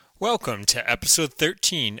Welcome to episode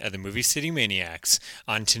 13 of the Movie City Maniacs.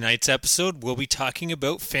 On tonight's episode, we'll be talking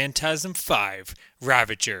about Phantasm 5,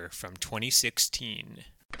 Ravager from 2016.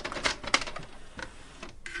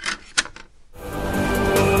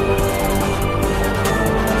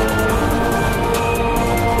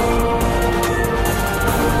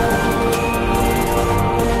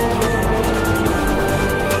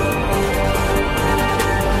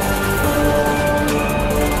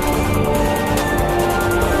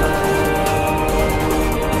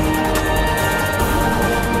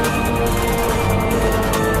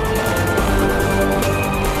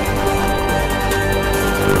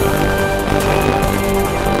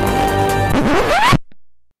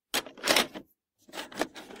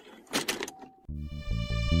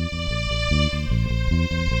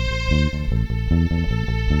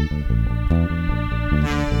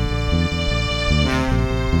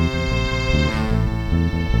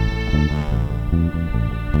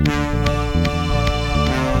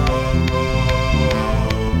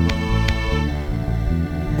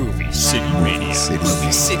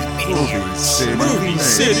 Movie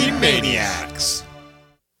City Maniacs.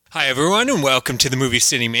 Hi everyone and welcome to the Movie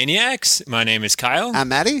City Maniacs. My name is Kyle. I'm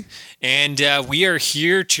Maddie. And we are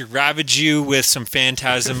here to ravage you with some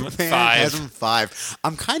Phantasm 5. Phantasm 5.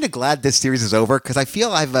 I'm kind of glad this series is over because I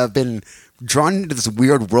feel I've been drawn into this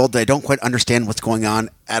weird world that I don't quite understand what's going on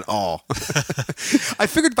at all. I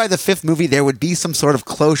figured by the fifth movie there would be some sort of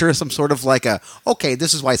closure, some sort of okay,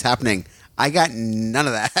 this is why it's happening. I got none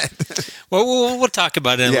of that. Well, we'll talk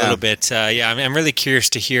about it in a little bit. I'm really curious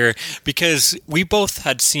to hear because we both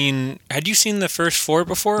had seen. Had you seen the first four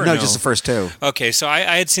before? No, just the first two. Okay, so I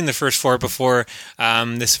had seen the first four before.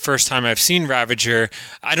 This first time I've seen Ravager.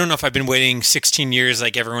 I don't know if I've been waiting 16 years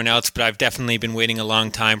like everyone else, but I've definitely been waiting a long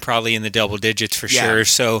time, probably in the double digits for sure.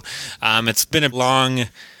 So it's been a long.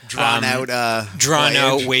 Drawn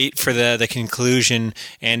out wait for the conclusion,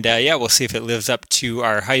 and we'll see if it lives up to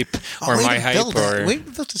our hype or my hype. Wait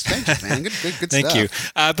to build suspension, man. Good Thank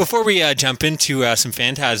stuff. you. Before we jump into some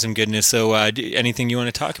Phantasm goodness, so anything you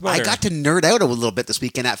want to talk about? I got to nerd out a little bit this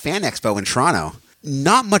weekend at Fan Expo in Toronto.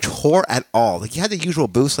 Not much horror at all. Like you had the usual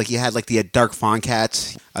booths, like you had like the Dark Fawn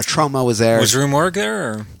Cats. Trauma was there. Was Rue Morgue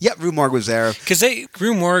there? Or? Yep, Rue Morgue was there. Because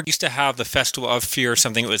Rue Morgue used to have the Festival of Fear or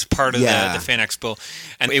something. It was part of the Fan Expo,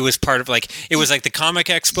 and it was part of it was like the Comic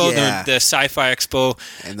Expo, the Sci-Fi Expo,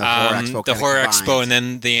 and the Horror Expo. The Horror Expo, and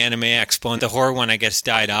then the Anime Expo. And the horror one, I guess,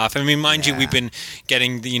 died off. I mean, mind you, we've been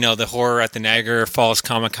getting the horror at the Niagara Falls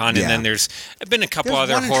Comic Con, and then there's been a couple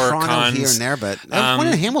other one in horror Toronto cons here and there, but one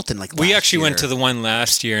in Hamilton. We actually went to the one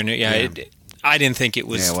last year, and I didn't think it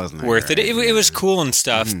was worth it. It was cool and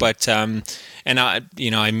stuff, but I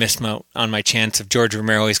missed on my chance of George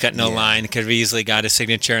Romero. He's got no line. Could have easily got a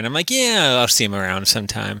signature, and I'm like, I'll see him around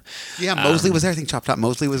sometime. Yeah, Mosley was there. I think Chop Top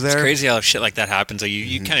Mosley was there. It's crazy how shit like that happens. Like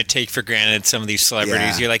you kind of take for granted some of these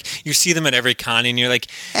celebrities. You're like, you see them at every con, and you're like,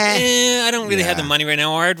 I don't really have the money right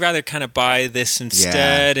now, or I'd rather kind of buy this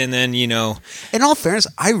instead. And then In all fairness,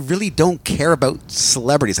 I really don't care about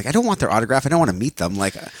celebrities. Like, I don't want their autograph. I don't want to meet them.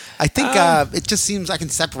 Like, I think it just seems I can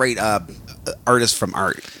separate artists from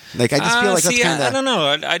art. Like, I just feel like that's kind of. I don't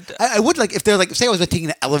know. I would like if they're like, say I was taking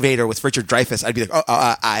an elevator with Richard Dreyfuss, I'd be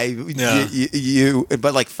like, you.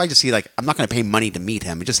 But like, if I just see I'm not going to pay money to meet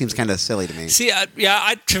him. It just seems kind of silly to me. See,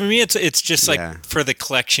 to me, it's just like for the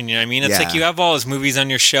collection. You know what I mean? It's like you have all his movies on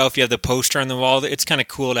your shelf. You have the poster on the wall. It's kind of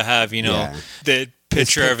cool to have. The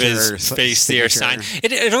picture of his face there signed.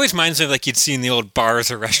 It always reminds me of like you'd see in the old bars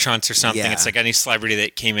or restaurants or something. It's like any celebrity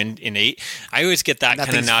that came in ate. I always get that kind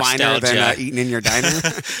of nostalgia. Finer than eating in your diner.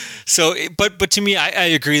 So, but to me, I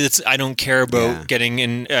agree that I don't care about getting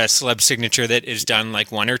in a celeb signature that is done like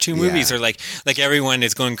one or two movies or like everyone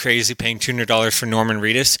is going crazy paying $200 for Norman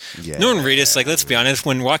Reedus. Norman Reedus, like let's be honest,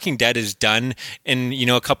 when Walking Dead is done in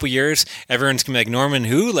a couple years, everyone's gonna be like Norman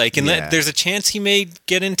who there's a chance he may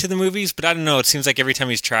get into the movies, but I don't know. It seems like every time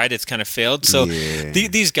he's tried, it's kind of failed. So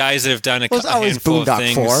these guys that have done a handful of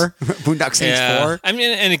things. Boondock Saints 4. I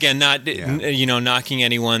mean, and again, not knocking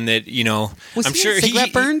anyone that I'm sure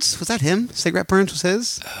Cigarette Burns, was that him? Cigarette Burns was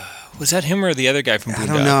his. Was that him or the other guy from Boondocks? I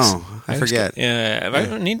don't know. I forget.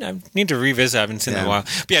 I need to revisit. I haven't seen it in a while.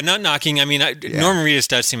 But not knocking. I mean, Norman Reedus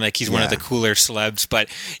does seem like he's one of the cooler celebs. But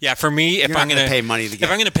for me, if I'm going to pay money to get,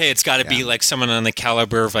 if I'm going to pay, it's got to be like someone on the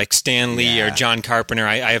caliber of like Stan Lee or John Carpenter.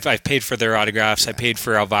 I've paid for their autographs. I paid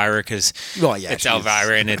for Elvira because it's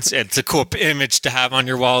Elvira and it's a cool image to have on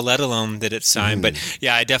your wall, let alone that it's signed. But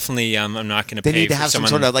I definitely I'm not going to pay. They need to for have someone,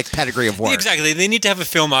 some sort of like pedigree of work. Exactly. They need to have a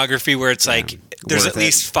filmography where it's like there's at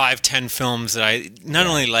least 5-10 films that I not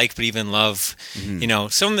only like but even and love,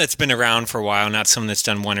 someone that's been around for a while, not someone that's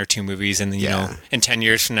done 1 or 2 movies, and in 10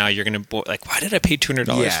 years from now, you're going to like, why did I pay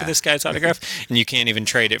 $200 for this guy's autograph? And you can't even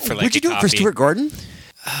trade it for like Would you a do copy. it for Stuart Gordon?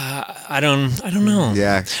 I don't know.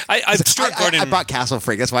 Yeah, Stuart Gordon. I bought Castle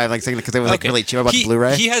Freak. That's why I'm like saying, because it was like really cheap about the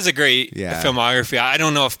Blu-ray. He has a great filmography. I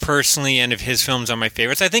don't know if personally any of his films are my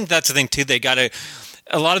favorites. I think that's the thing too. They got to.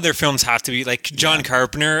 A lot of their films have to be like John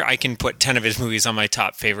Carpenter. I can put 10 of his movies on my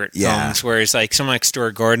top favorite films. Whereas like someone like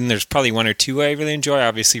Stuart Gordon, there's probably 1 or 2 I really enjoy.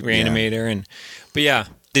 Obviously, Reanimator but yeah.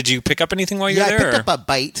 Did you pick up anything while you were there? I picked up a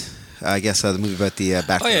Bite. I guess the movie about the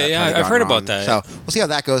back. Oh yeah, I've heard about that. So we'll see how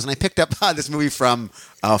that goes. And I picked up this movie from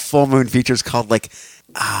Full Moon Features called like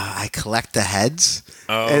I Collect the Heads.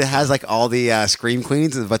 Oh, okay. It has like all the Scream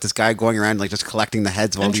Queens, about this guy going around like just collecting the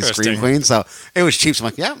heads of all these Scream Queens. So it was cheap. So I'm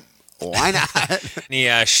like, yeah. Why not? Any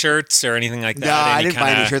shirts or anything like that? No, I didn't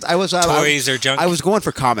buy any shirts. I was toys or junk. I was going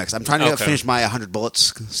for comics. I'm trying to finish my 100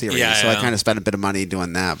 Bullets series, so I kind of spent a bit of money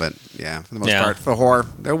doing that. But yeah, for the most part, for horror,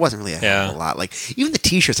 there wasn't really a whole lot. Like even the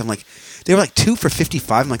T-shirts, I'm like, they were like 2 for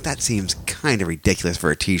 $55. I'm like, that seems kind of ridiculous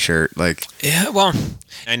for a T-shirt. Like, yeah, well,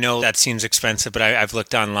 I know that seems expensive, but I've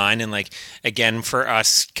looked online and like again for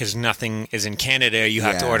us because nothing is in Canada, you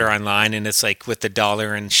have to order online, and it's like with the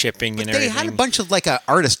dollar and shipping and everything. They had a bunch of like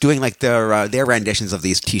artists doing like their renditions of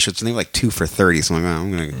these T-shirts, and they were like 2 for $30. So I'm like,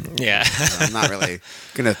 I'm gonna, I'm not really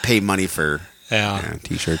gonna pay money for.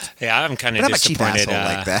 T-shirts. Yeah, I'm kind of disappointed. I'm a cheap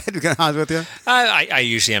asshole like that, to be honest with you. I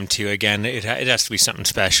usually am too. Again, it has to be something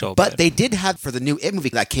special. But they did have, for the new It movie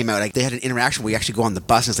that came out, like, they had an interaction where you actually go on the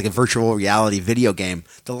bus, and it's like a virtual reality video game.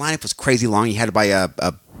 The lineup was crazy long. You had to buy a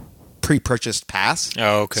pre-purchased pass.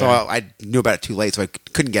 Oh, okay. So I knew about it too late, so I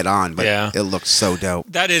couldn't get on, but it looked so dope.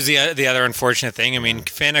 That is the other unfortunate thing. I mean,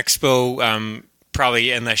 Fan Expo...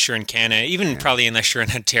 probably unless you're in Canada, even probably unless you're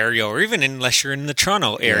in Ontario, or even unless you're in the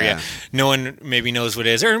Toronto area, no one maybe knows what it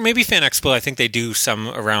is. Or maybe Fan Expo, I think they do some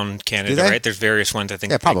around Canada, right? There's various ones, I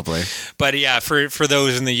think. Yeah, probably. But yeah, for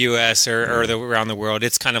those in the U.S. or around the world,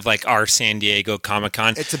 it's kind of like our San Diego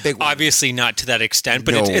Comic-Con. It's a big one. Obviously not to that extent,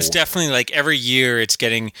 but it's definitely like every year it's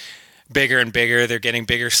getting bigger and bigger. They're getting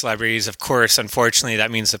bigger celebrities. Of course, unfortunately,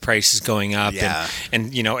 that means the price is going up,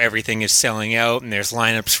 and everything is selling out, and there's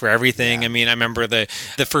lineups for everything. I mean, I remember the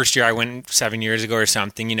first year I went 7 years ago or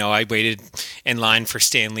something. I waited in line for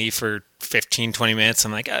Stan Lee for 15, 20 minutes.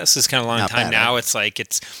 I'm like, this is kind of a long time now. It's like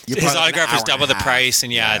his autograph is double the price,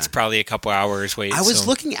 and it's probably a couple hours wait. I was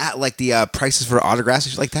looking at like the prices for autographs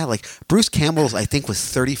and shit like that. Like Bruce Campbell's, I think, was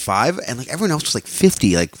 $35, and like everyone else was like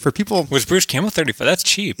 $50. Like for people, was Bruce Campbell $35? That's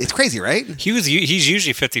cheap. It's crazy, right? He's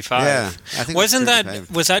usually $55. Yeah, I think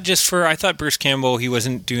was that just for? I thought Bruce Campbell, he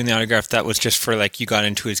wasn't doing the autograph. That was just for like you got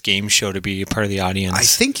into his game show to be a part of the audience. I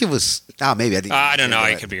think it was. Maybe I don't know.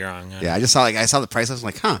 I could be wrong. I just saw the price. I was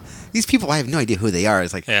like, these people, I have no idea who they are.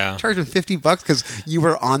 It's like, charge them $50 because you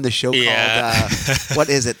were on the show called, what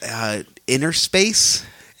is it? Inner Space?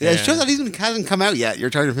 Yeah, it shows that he hasn't come out yet. You're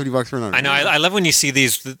charging $50 for another. I know. I love when you see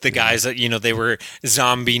the guys that, they were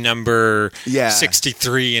zombie number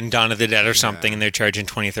 63 in Dawn of the Dead or something, and they're charging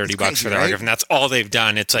 $20-$30 for their autograph, and that's all they've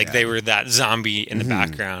done. It's like they were that zombie in the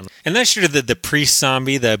background. Unless you're the priest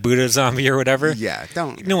zombie, the Buddha zombie or whatever. Yeah,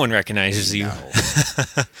 no one recognizes you.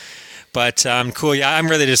 But cool, yeah. I'm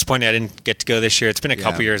really disappointed I didn't get to go this year. It's been a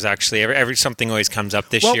couple years actually. Every something always comes up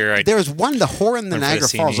this year. There's one, the Horror in the Niagara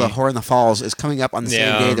Falls. The Horror in the Falls is coming up on the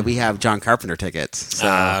same day that we have John Carpenter tickets. So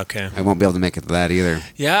okay. I won't be able to make it to that either.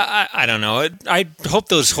 Yeah, I don't know. I hope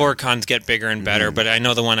those horror cons get bigger and better. But I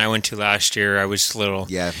know the one I went to last year, I was a little.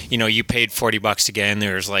 Yeah. You paid $40 to get in.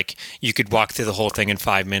 There was like you could walk through the whole thing in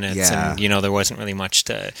 5 minutes, and there wasn't really much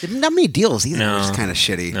to. Not many deals either. No. It was kind of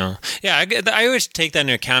shitty. No. Yeah, I always take that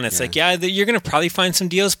into account. It's like you're going to probably find some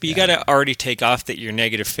deals, but you got to already take off that you're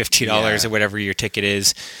negative $50 or whatever your ticket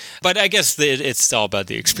is. But I guess it's all about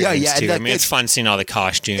the experience too. I mean, it's fun seeing all the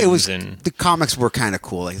costumes and the comics were kind of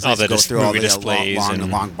cool. Like, all the movie displays and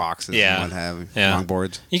long boxes and what have you, long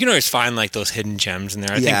boards. You can always find like those hidden gems in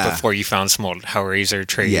there. I think before you found some old Hellraiser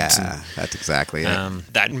trades. Yeah, that's exactly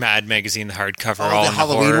it. That Mad magazine, the hardcover, all the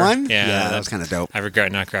Halloween horror one. Yeah, that was kind of dope. I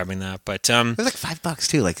regret not grabbing that, but it was like $5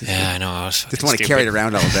 too. Like I know. I was just want to carry it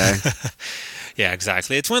around all day. Yeah,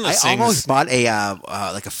 exactly. It's one of those things. I almost bought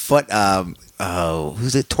a foot.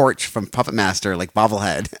 Who's it? Torch from Puppet Master, like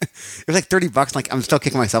bobblehead. It was like $30. Like I'm still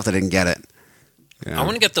kicking myself that I didn't get it. Yeah. I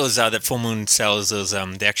want to get those that Full Moon sells. Those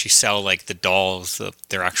they actually sell like the dolls,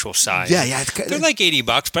 their actual size. Yeah. They're like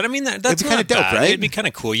 $80, but I mean that's kind of dope, right? It'd be kind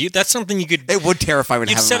of cool. That's something you could. It would terrify me.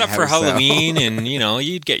 You'd set up for Halloween, and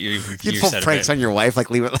you'd get your. You'd pull pranks on your wife, like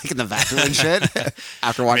leave it like in the bathroom and shit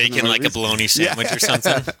after watching making like a bologna sandwich or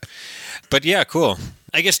something. But yeah, cool.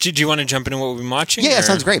 I guess, did you want to jump into what we've been watching? Yeah,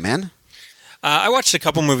 sounds great, man. I watched a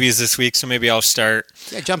couple movies this week, so maybe I'll start.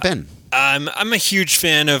 Yeah, jump in. I'm a huge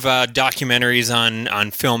fan of documentaries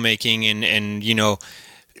on filmmaking and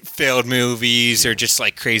failed movies or just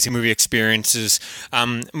like crazy movie experiences.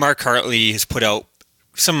 Mark Hartley has put out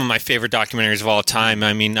some of my favorite documentaries of all time.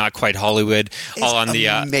 I mean, Not Quite Hollywood, it's all on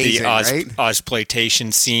amazing, the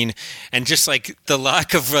Ozploitation scene, and just like the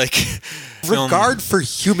lack of like regard for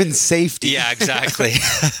human safety. Yeah, exactly.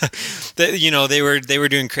 They were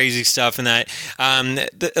doing crazy stuff, and that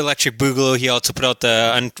the Electric Boogaloo. He also put out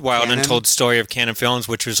the Wild Untold Story of Cannon Films,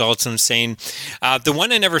 which was also insane. The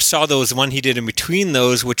one I never saw though was the one he did in between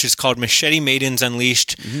those, which is called Machete Maidens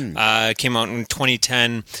Unleashed. Came out in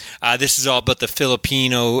 2010. This is all about the Filipino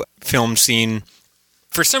film scene.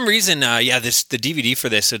 For some reason, the DVD for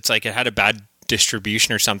this, it's like it had a bad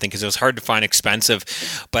distribution or something because it was hard to find, expensive.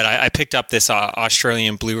 But I picked up this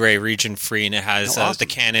Australian Blu-ray region free, and it has awesome. the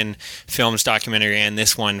Cannon Films documentary and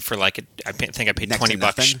this one for like I think I paid Next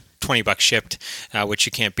 $20 shipped, which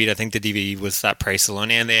you can't beat. I think the DVD was that price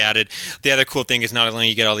alone. And they added, the other cool thing is not only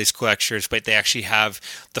you get all these cool extras, but they actually have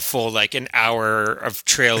the full like an hour of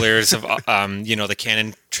trailers of the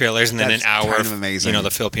Canon trailers, and then That's an hour kind of amazing.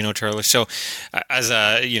 the Filipino trailers. So as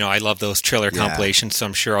I love those trailer compilations, so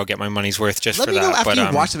I'm sure I'll get my money's worth just Let for me that. know after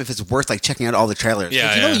you watch them if it's worth like checking out all the trailers.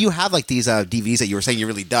 Yeah, you have like these DVDs that you were saying you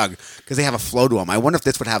really dug because they have a flow to them. I wonder if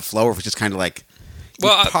this would have flow or if it's just kind of like.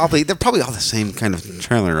 Well, they're probably all the same kind of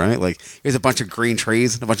trailer, right? Like, here's a bunch of green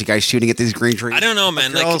trees and a bunch of guys shooting at these green trees. I don't know,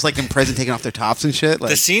 man. Girls like in prison taking off their tops and shit. Like,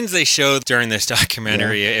 the scenes they showed during this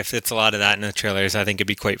documentary, if it's a lot of that in the trailers, I think it'd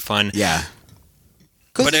be quite fun. Yeah.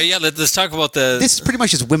 But let's talk about This is pretty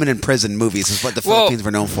much just women in prison movies is what the Philippines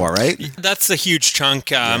were known for, right? That's a huge chunk.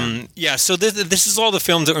 So this is all the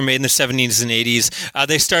films that were made in the 70s and 80s.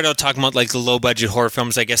 They started out talking about like the low-budget horror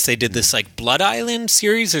films. I guess they did this like Blood Island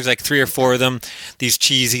series. There's like 3 or 4 of them. These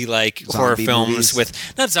cheesy like horror films movies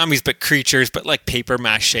with not zombies but creatures, but like paper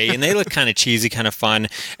mache, and they look kind of cheesy, kind of fun.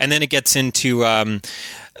 And then it gets into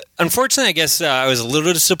unfortunately, I guess I was a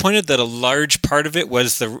little disappointed that a large part of it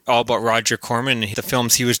was all about Roger Corman and the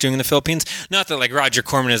films he was doing in the Philippines. Not that like Roger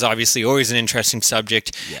Corman is obviously always an interesting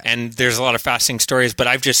subject, and there's a lot of fascinating stories, but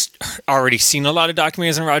I've just already seen a lot of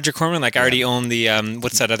documentaries on Roger Corman. Like I already own the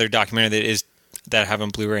what's that other documentary that I have on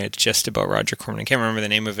Blu-ray? It's just about Roger Corman. I can't remember the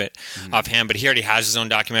name of it offhand, but he already has his own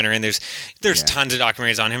documentary, and there's tons of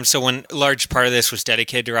documentaries on him. So when a large part of this was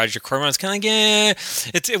dedicated to Roger Corman, I was kind of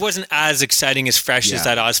like, it wasn't as exciting, as fresh as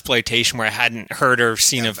that Ozploitation, where I hadn't heard or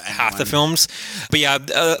seen of half the films. But yeah,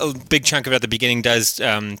 a big chunk of it at the beginning does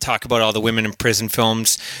talk about all the women in prison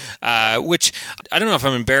films, which I don't know if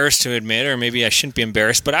I'm embarrassed to admit, or maybe I shouldn't be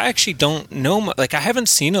embarrassed, but I actually don't know. Like, I haven't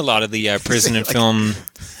seen a lot of the prison and film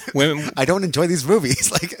women. I don't enjoy these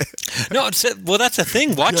movies. No, that's the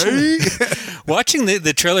thing. Watching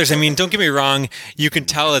the trailers. I mean, don't get me wrong. You can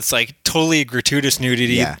tell it's like totally gratuitous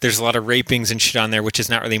nudity. Yeah. There's a lot of rapings and shit on there, which is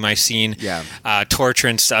not really my scene. Yeah. Torture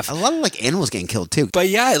and stuff. A lot of like animals getting killed too. But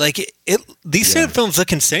yeah, like these films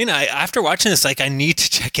look insane. After watching this, like I need to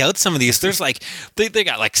check out some of these. There's like they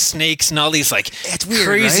got like snakes and all these like it's weird,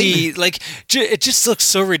 crazy right? like it just looks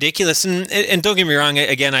so ridiculous. And don't get me wrong.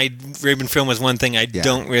 Again, rape and film is one thing I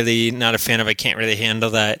don't really not a fan of. I can't really handle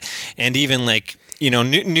that. And even like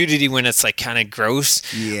nudity when it's like kind of gross.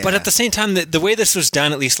 Yeah. But at the same time, the way this was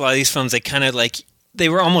done, at least a lot of these films, they kind of like. They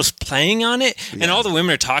were almost playing on it, and all the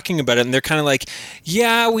women are talking about it, and they're kind of like,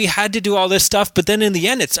 yeah, we had to do all this stuff, but then in the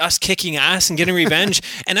end, it's us kicking ass and getting revenge.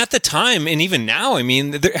 And at the time, and even now, I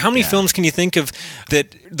mean, how many films can you think of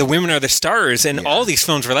that the women are the stars, and all these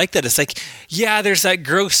films were like that? It's like, there's that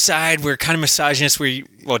gross side where kind of misogynist,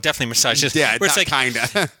 definitely misogynist. Yeah, where it's like, kind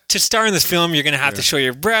of. To star in this film, you're going to have to show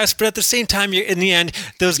your breast, but at the same time, in the end,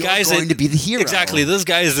 those guys going to be the hero. Exactly, those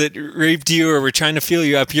guys that raped you or were trying to feel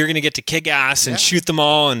you up, you're going to get to kick ass and shoot them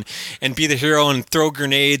all and be the hero and throw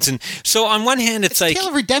grenades. And so on one hand, it's like tale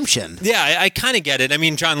of redemption. Yeah, I kind of get it. I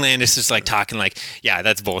mean, John Landis is like talking like,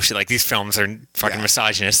 that's bullshit. Like these films are fucking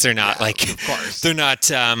misogynist. They're not like, of course. They're not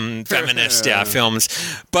feminist films.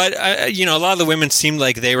 But a lot of the women seemed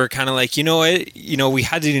like they were kind of like, we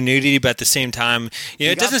had to do nudity, but at the same time,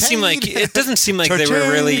 it doesn't seem like they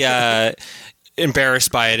were really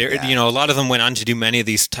embarrassed by it. A lot of them went on to do many of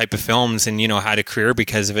these type of films and had a career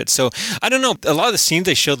because of it. So I don't know, a lot of the scenes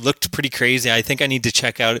they showed looked pretty crazy. I think I need to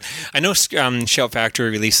check out. I know Shout Factory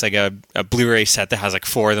released like a Blu-ray set that has like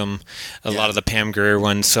 4 of them, a lot of the Pam Grier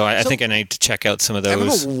ones. So I think I need to check out some of those. I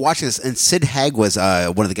remember watching this, and Sid Haig was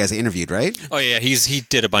one of the guys I interviewed, right? Oh yeah, he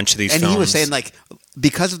did a bunch of these and films. He was saying like,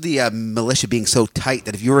 because of the militia being so tight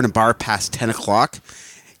that if you were in a bar past 10 o'clock,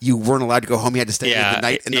 you weren't allowed to go home. You had to stay the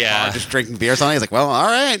night in the bar just drinking beer or something. He's like, well, all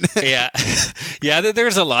right. Yeah.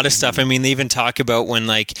 There's a lot of stuff. I mean, they even talk about when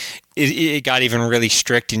like it got even really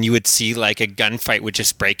strict, and you would see like a gunfight would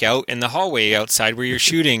just break out in the hallway outside where you're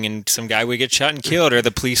shooting, and some guy would get shot and killed, or the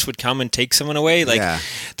police would come and take someone away. Like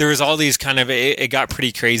there was all these kind of it got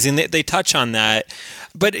pretty crazy, and they touch on that.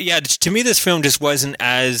 But yeah, to me, this film just wasn't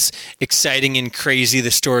as exciting and crazy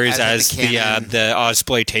the stories as the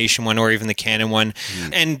Ozploitation one or even the Canon one.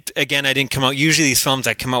 And again, I didn't come out. Usually, these films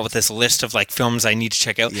I come out with this list of like films I need to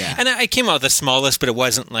check out, and I came out with a small list, but it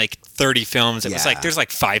wasn't like 30 films. It was like there's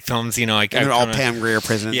like 5 films. You know, like they're all Pam Grier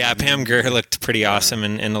present. Yeah, Pam Grier looked pretty awesome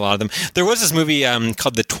in a lot of them. There was this movie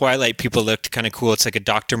called The Twilight People, looked kind of cool. It's like a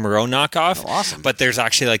Dr. Moreau knockoff. Oh, awesome. But there's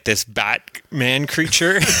actually like this Batman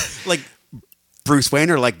creature, like Bruce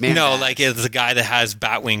Wayne or like Man? No, like it's a guy that has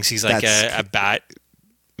bat wings. He's like a bat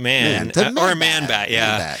man or a man bat.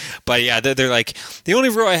 Yeah. Man-bat. But yeah, they're like, the only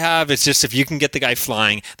rule I have is just if you can get the guy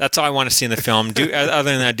flying, that's all I want to see in the film. Other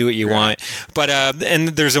than that, do what you want. But and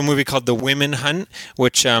there's a movie called The Women Hunt,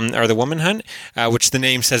 which or The Woman Hunt, which the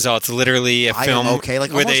name says, it's literally a film. Okay,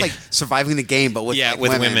 like almost like Surviving the Game, but with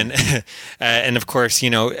with women. And of course,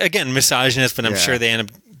 again, misogynist, but I'm sure they end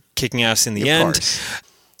up kicking ass in the end. Course.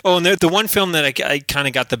 Oh, and the one film that I kind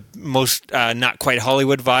of got the most not quite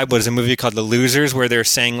Hollywood vibe was a movie called The Losers, where they're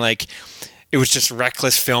saying like it was just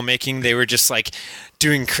reckless filmmaking. They were just like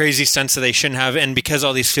doing crazy stunts that they shouldn't have, and because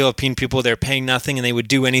all these Philippine people, they're paying nothing and they would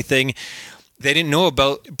do anything. They didn't know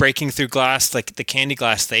about breaking through glass, like the candy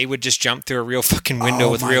glass. They would just jump through a real fucking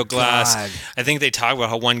window with real glass. God. I think they talk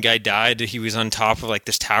about how one guy died. He was on top of like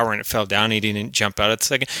this tower and it fell down. He didn't jump out at the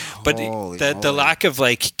second. But the lack of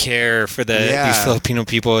like care for these Filipino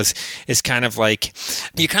people is kind of like,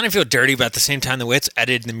 you kind of feel dirty, but at the same time, the way it's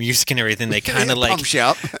edited, the music and everything, they kind of like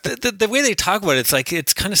the way they talk about it, it's like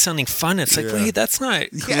it's kind of sounding fun. It's like, wait, that's not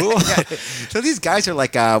cool. So these guys are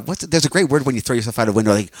like, there's a great word when you throw yourself out a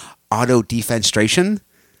window, like auto defenestration.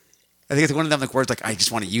 I think it's one of them like words like I just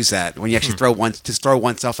want to use that when you actually throw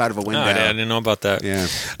oneself out of a window. I didn't know about that. Yeah.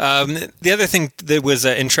 The other thing that was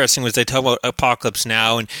interesting was they talk about Apocalypse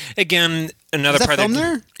Now, and again another was that part film of the,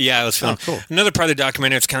 there? Yeah, it was filmed. Oh, cool. Another part of the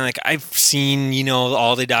documentary. It's kind of like I've seen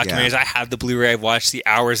all the documentaries. I have the Blu-ray. I've watched the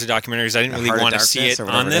hours of documentaries. I didn't really want to see it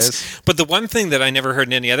on this. But the one thing that I never heard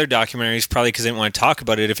in any other documentaries, probably because I didn't want to talk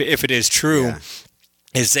about it, if it is true. Yeah.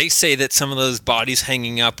 Is they say that some of those bodies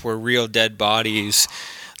hanging up were real dead bodies.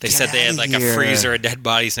 They said they had like a freezer of dead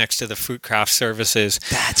bodies next to the food craft services.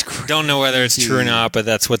 That's crazy. Don't know whether it's true or not, but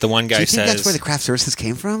that's what the one guy says. Do you think that's where the craft services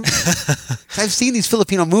came from? I've seen these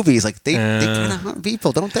Filipino movies. Like they kind of hunt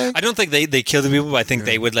people, don't they? I don't think they kill the people, but I think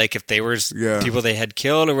they would, like, if they were people they had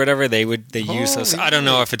killed or whatever, they use those. I don't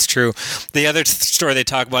know if it's true. The other story they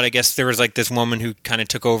talk about, I guess there was like this woman who kind of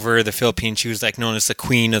took over the Philippines. She was like known as the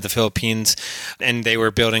Queen of the Philippines, and they were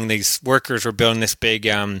building, these workers were building this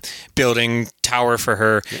big building tower for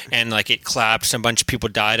her. And like it collapsed, and a bunch of people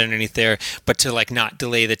died underneath there. But to like not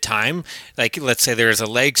delay the time, like let's say there's a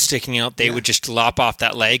leg sticking out, they would just lop off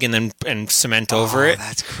that leg and cement over it.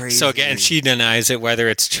 That's crazy. So again, she denies it, whether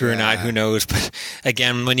it's true or not, who knows? But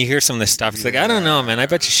again, when you hear some of this stuff, it's like, I don't know, man. I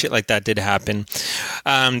bet you shit like that did happen.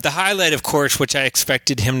 The highlight, of course, which I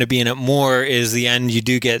expected him to be in it more, is the end. You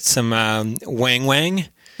do get some Wang Wang.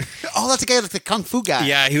 Oh, that's the guy, like the kung fu guy.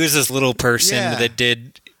 Yeah, he was this little person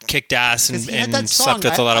that kicked ass and slept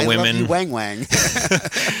with a lot of women. Love you, Wang Wang.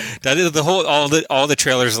 That is the whole all the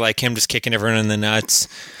trailers like him just kicking everyone in the nuts.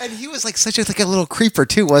 And he was like such a little creeper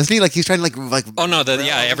too, wasn't he? Like he's trying to like. Oh no!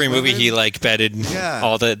 Every movie he like bedded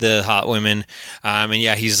all the hot women, and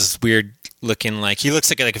he's this weird looking, like he looks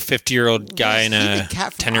like a 50-year-old guy in a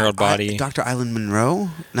 10-year-old body. Dr. Island Monroe?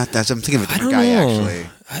 Not that. I'm thinking of a different guy actually.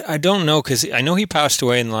 I don't know, because I know he passed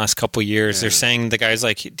away in the last couple of years. They're saying the guy's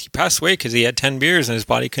like, he passed away because he had 10 beers and his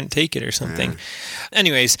body couldn't take it or something.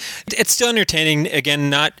 Anyways, it's still entertaining. Again,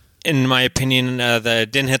 not, in my opinion, that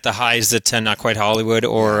didn't hit the highs that Not Quite Hollywood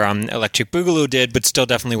or Electric Boogaloo did, but still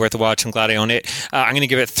definitely worth a watch. I'm glad I own it. I'm going to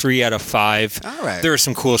give it 3 out of 5. All right. There was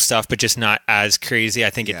some cool stuff, but just not as crazy. I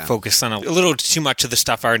think it focused on a little too much of the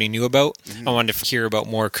stuff I already knew about. I wanted to hear about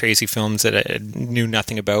more crazy films that I knew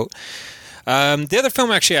nothing about. The other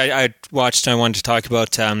film actually I watched and I wanted to talk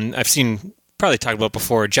about, I've probably talked about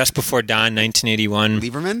before, Just Before Dawn, 1981.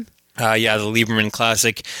 Lieberman? The Lieberman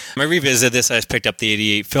classic. I revisited this. I just picked up the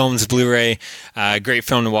 88 Films Blu-ray. Great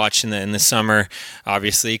film to watch in the summer,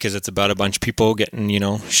 obviously, because it's about a bunch of people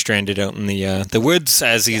getting, stranded out in the woods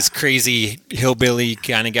as these crazy hillbilly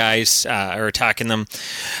kind of guys are attacking them.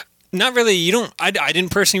 Not really. I didn't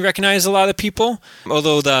personally recognize a lot of people,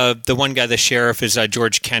 although the one guy, the sheriff, is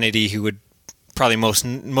George Kennedy, who would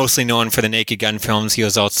probably mostly known for the Naked Gun films. He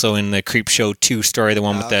was also in the Creepshow 2 story, the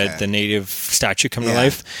one with the native statue come to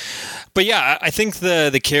life. But yeah, I think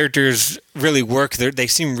the characters really work. They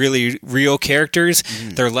seem really real characters.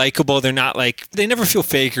 They're likable. They're not like, they never feel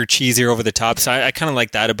fake or cheesy or over the top. So I kind of like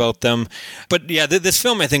that about them. But yeah, this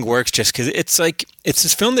film I think works just because it's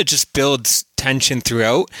this film that just builds tension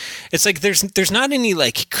throughout. It's like there's not any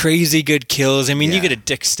like crazy good kills. I mean, you get a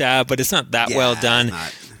dick stab, but it's not that well done.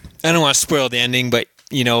 I don't want to spoil the ending, but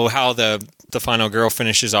you know how the final girl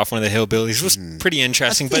finishes off one of the hillbillies was pretty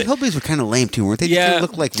interesting. But the hillbillies were kind of lame too, weren't they? They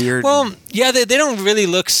look like weird. Well, yeah, they don't really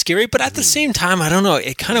look scary, but at the same time, I don't know.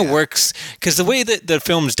 It kind of works because the way that the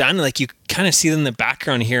film's done, like you kind of see them in the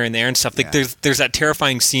background here and there and stuff. Like there's that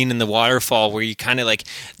terrifying scene in the waterfall where you kind of like,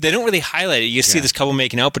 they don't really highlight it. You see this couple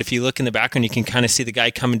making out, but if you look in the background, you can kind of see the guy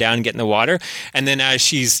coming down and getting in the water. And then as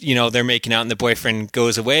she's, they're making out and the boyfriend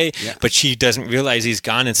goes away, but she doesn't realize he's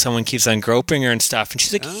gone and someone keeps on groping her and stuff. And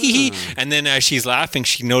she's like, hee hee. And then as she's laughing,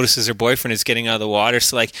 she notices her boyfriend is getting out of the water.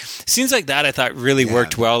 So like scenes like that I thought really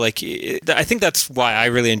worked well. Like I think that's why I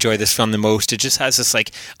really enjoy this film the most. It just has this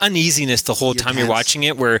like uneasiness the whole time you're watching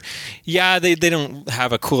it where they don't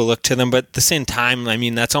have a cool look to them, but at the same time, I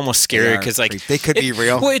mean, that's almost scary because like they could be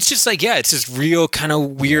real. Well, it's just like, it's just real kind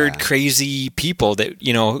of weird, crazy people that,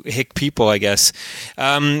 hick people, I guess.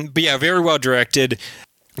 But yeah, very well directed.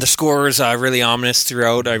 The score is really ominous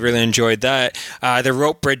throughout. I really enjoyed that. The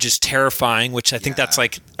rope bridge is terrifying, which I think that's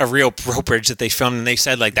like a real rope bridge that they filmed, and they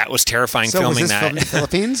said like that was terrifying filming was this that. filmed in the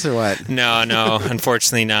Philippines or what? No,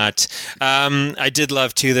 unfortunately not. I did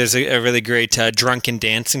love too. There's a really great drunken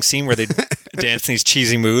dancing scene where they dance these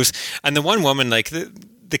cheesy moves, and the one woman like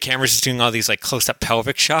the camera's just doing all these like close-up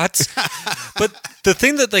pelvic shots. But the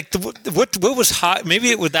thing that like what was hot,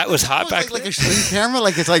 maybe that was hot back like a sling camera,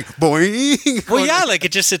 like it's like boing. Well, yeah, like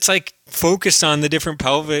it's like focused on the different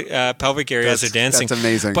pelvic areas they're dancing. That's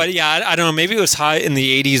amazing. But yeah, I don't know, maybe it was hot in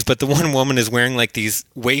the 80s, but the one woman is wearing like these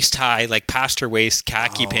waist high, like past her waist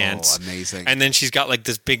khaki pants. Amazing. And then she's got like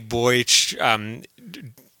this big boy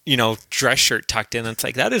dress shirt tucked in. It's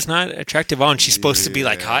like, that is not attractive at all. And she's supposed to be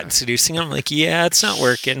like hot and seducing. I'm like, it's not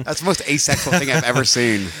working. That's the most asexual thing I've ever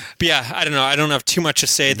seen. But yeah, I don't know. I don't have too much to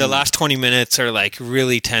say. The last 20 minutes are like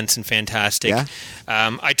really tense and fantastic. Yeah.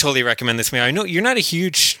 I totally recommend this movie. I know you're not a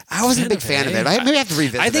huge I wasn't a big fan of it. Maybe I have to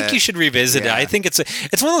revisit it. I think you should revisit it. I think it's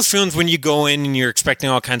one of those films when you go in and you're expecting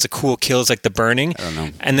all kinds of cool kills like The Burning, I don't know.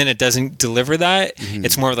 and then it doesn't deliver that.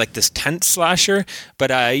 It's more like this tense slasher.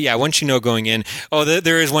 But once you know going in. Oh,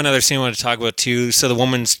 there is one other scene I want to talk about too. So the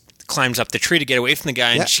woman climbs up the tree to get away from the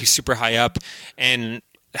guy, and she's super high up, and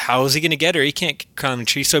how is he going to get her? He can't climb the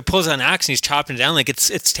tree. So he pulls out an axe and he's chopping it down. Like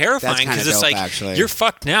it's terrifying because it's like, actually, you're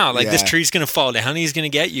fucked now. Like this tree's going to fall down and he's going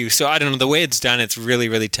to get you. So I don't know, the way it's done, it's really,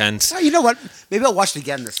 really tense. You know what? Maybe I'll watch it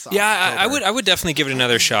again this summer. Yeah, I would definitely give it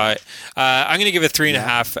another shot. I'm going to give it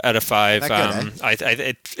 3.5 out of 5.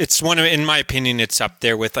 It's one of, in my opinion, it's up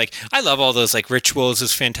there with like, I love all those like Rituals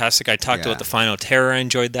is fantastic. I talked about The Final Terror. I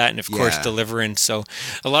enjoyed that. And of course Deliverance. So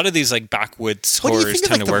a lot of these like backwoods horrors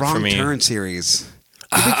tend to work for me. The Wrong Turn series?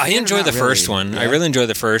 I enjoy the first one. I really enjoy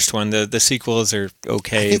the first one. The sequels are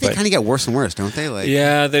okay. I think they kind of get worse and worse, don't they? Like,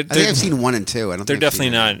 I think I've seen 1 and 2. They're definitely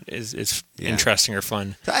not as interesting or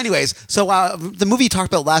fun. So anyways, the movie you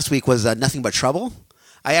talked about last week was Nothing But Trouble.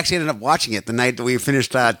 I actually ended up watching it the night that we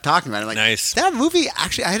finished talking about it. Like, nice. That movie,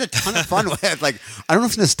 actually, I had a ton of fun with it. Like, I don't know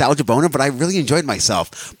if it's nostalgia boner, but I really enjoyed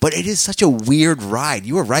myself. But it is such a weird ride.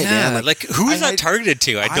 You were right, man. Like who is that targeted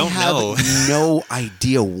to? I don't know. No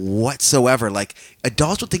idea whatsoever. Like,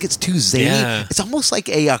 adults would think it's too zany. Yeah. It's almost like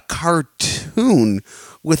a cartoon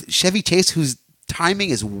with Chevy Chase, whose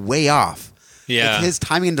timing is way off. Yeah. Like, his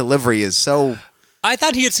timing and delivery is so... I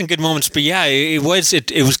thought he had some good moments, but it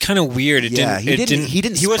was kind of weird. He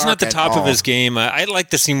wasn't at the top of his game. I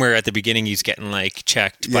like the scene where at the beginning he's getting like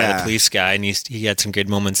checked by the police guy, and he had some good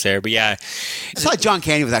moments there. But I thought John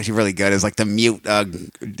Candy was actually really good as like the mute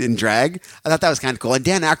in drag. I thought that was kind of cool, and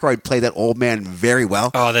Dan Aykroyd played that old man very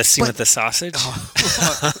well. Oh, that scene with the sausage,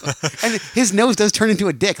 and his nose does turn into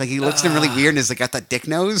a dick. Like he looks at him really weird, and he's like got that dick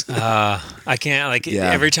nose. I can't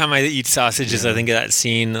every time I eat sausages, I think of that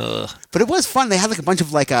scene. Ugh. But it was fun. They had like a bunch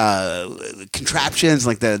of like contraptions,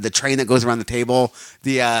 like the train that goes around the table,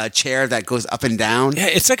 the chair that goes up and down. Yeah,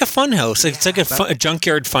 it's like a fun house. It's like a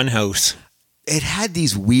junkyard fun house. It had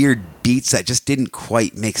these weird beats that just didn't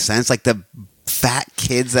quite make sense, like the fat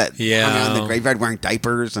kids that hung out in the graveyard wearing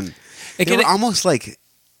diapers, and they were almost like,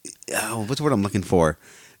 what's the word I'm looking for?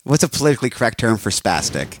 What's a politically correct term for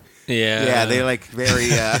spastic? Yeah, they like very.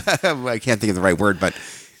 I can't think of the right word, but.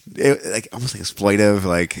 like almost like exploitive.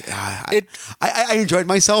 Like I enjoyed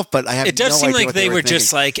myself, but I have. It does no seem idea like what they were thinking.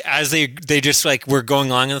 just like as they just like were going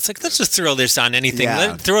along, and it's like let's just throw this on anything,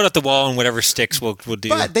 Yeah. throw it at the wall, and whatever sticks we'll do.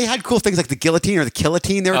 But they had cool things like the guillotine or the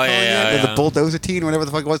killotine they were calling it, or the bulldozer-tine, whatever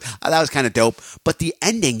the fuck it was. That was kind of dope. But the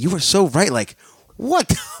ending, you were so right. Like, what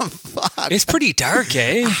the fuck? It's pretty dark,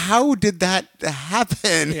 eh? How did that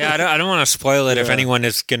happen? Yeah, I don't want to spoil it if anyone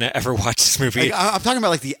is gonna ever watch this movie. Like, I'm talking about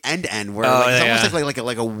like the end where it's almost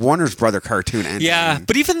like a Warner's Brother cartoon ending. Yeah,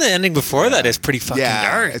 but even the ending before that is pretty fucking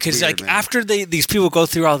dark it's because weird, like man. after these people go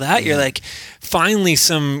through all that, you're like finally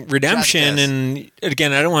some redemption. Justice. And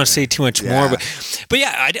again, I don't want to say too much more, but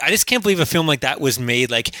yeah, I just can't believe a film like that was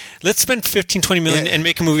made. Like, let's spend 15-20 million and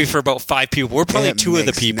make a movie for about 5 people. We're probably 2 of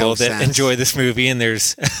the people that sense. enjoy this movie, and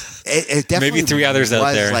there's it definitely maybe 3 others out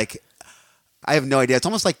was there. Like, I have no idea. It's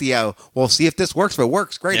almost like the we'll see if this works. If it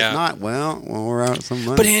works, great. Yeah. If not, well, we're out some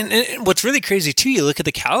money. But and what's really crazy too, you look at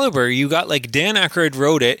the caliber. You got like Dan Aykroyd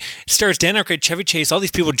wrote it. It stars Dan Aykroyd, Chevy Chase, all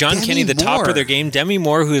these people. John Demi Kenny, the top Moore. of their game. Demi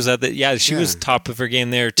Moore, who's at the she was top of her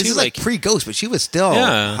game there too. This is like pre-Ghost, but she was still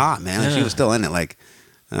hot, man. Like, she was still in it. Like,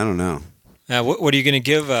 I don't know. What are you going to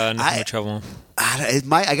give Nothing But Trouble?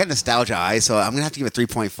 I got nostalgia eyes, so I'm gonna have to give it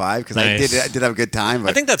 3.5 because Nice. I did have a good time. But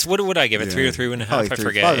I think that's what would I give it? 3 or 3.5? Probably I 3.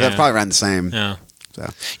 forget. Probably around the same. Yeah. So.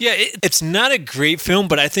 Yeah, it's not a great film,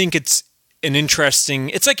 but I think it's an interesting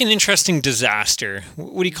disaster.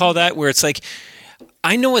 What do you call that? Where it's like,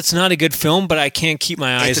 I know it's not a good film, but I can't keep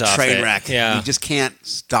my eyes It's a off train it. wreck. Yeah. You just can't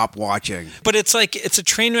stop watching. But it's like, it's a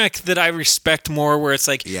train wreck that I respect more, where it's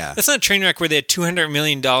like, that's not a train wreck where they had $200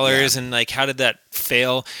 million and like, how did that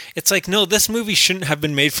fail? It's like, no, this movie shouldn't have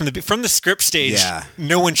been made from the script stage. Yeah.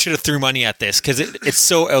 No one should have threw money at this because it's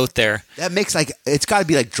so out there. That makes like, it's got to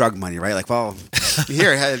be like drug money, right? Like, well,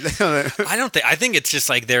 here. I think it's just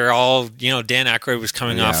like they're all, Dan Aykroyd was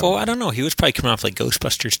coming off. Oh, I don't know. He was probably coming off like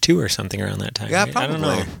Ghostbusters 2 or something around that time. Yeah, right? probably. I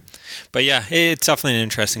don't know. But yeah, it's definitely an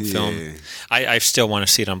interesting film. I still want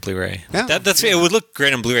to see it on Blu-ray. Yeah. It would look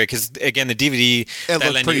great on Blu-ray because again, the DVD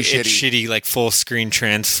looked pretty shitty. It's shitty, like full screen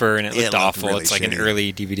transfer, and it looked awful. Really it's like shitty. an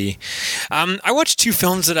early DVD. I watched 2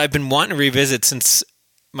 films that I've been wanting to revisit since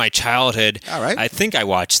my childhood. All right. I think I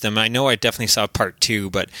watched them. I know I definitely saw part 2,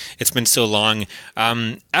 but it's been so long.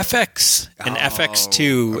 FX and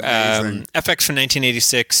FX2. Amazing. FX from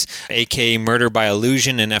 1986, aka Murder by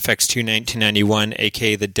Illusion, and FX2 1991,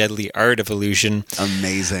 aka The Deadly Art of Illusion.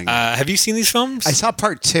 Amazing. Have you seen these films? I saw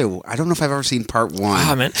part 2. I don't know if I've ever seen part 1.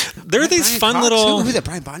 Oh, man. There are these Brian fun Cox? little... Who's that?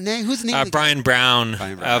 Brian Botnet? Who's the name? Brian Brown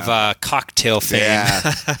of Cocktail fame.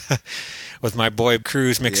 Yeah. With my boy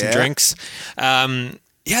Cruz mixing drinks.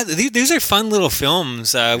 These are fun little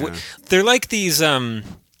films. They're like these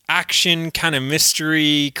action kind of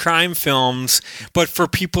mystery crime films, but for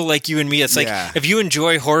people like you and me, it's like if you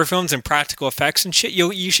enjoy horror films and practical effects and shit,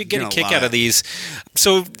 you should get a kick out of these.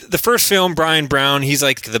 So the first film, Brian Brown, he's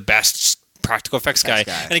like the best practical effects guy.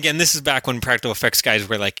 And again, this is back when practical effects guys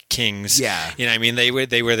were like kings. Yeah. You know what I mean?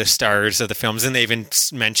 They were the stars of the films, and they even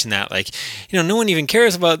mentioned that, like, no one even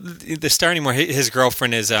cares about the star anymore. His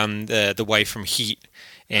girlfriend is the wife from Heat.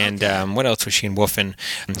 And what else was she in? Wolfen.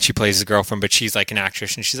 She plays his girlfriend, but she's like an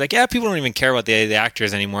actress. And she's like, people don't even care about the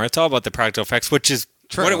actors anymore. It's all about the practical effects, which is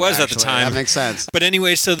True, what it was actually. at the time. That makes sense. But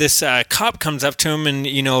anyway, so this cop comes up to him and,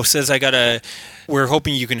 says, we're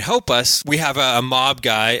hoping you can help us. We have a mob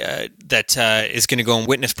guy that is going to go in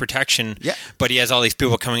witness protection, but he has all these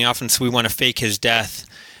people coming off, and so we want to fake his death.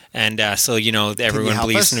 And so, everyone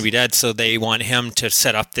believes him to be dead, so they want him to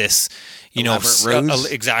set up this,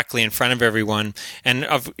 exactly in front of everyone. And,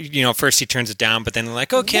 first he turns it down, but then they're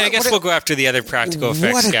like, okay, I guess we'll go after the other practical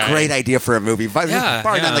effects guy. What a great idea for a movie. Like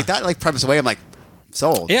that, like premise away, I'm like,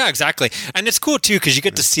 sold. Yeah, exactly. And it's cool too because you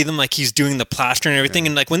get to see them like he's doing the plaster and everything.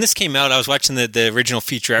 And like when this came out, I was watching the original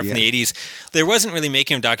featurette from the 80s. There wasn't really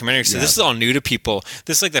making a documentary, so this is all new to people.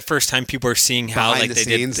 This is like the first time people are seeing how behind like the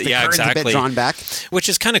they scenes, did. the Yeah, exactly. A bit drawn back, which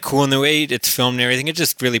is kind of cool in the way it's filmed and everything. It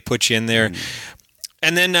just really puts you in there.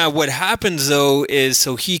 And then what happens, though, is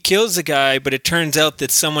so he kills the guy, but it turns out that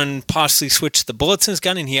someone possibly switched the bullets in his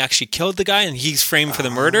gun and he actually killed the guy and he's framed for the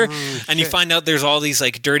murder. And you find out there's all these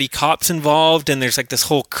like dirty cops involved and there's like this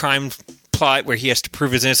whole crime plot where he has to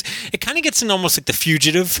prove his innocence. It kind of gets in almost like The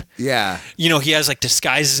Fugitive. Yeah. He has like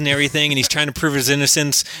disguises and everything and he's trying to prove his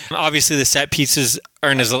innocence. Obviously, the set pieces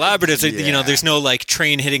aren't as elaborate as there's no like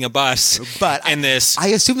train hitting a bus. But in this, I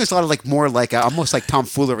assume there's a lot of like more like almost like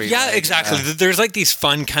tomfoolery. Yeah, like, exactly. There's like these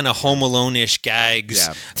fun kind of Home Alone-ish gags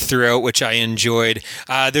throughout, which I enjoyed.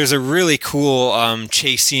 There's a really cool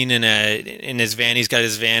chase scene in his van. He's got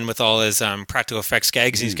his van with all his practical effects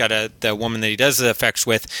gags. He's got the woman that he does the effects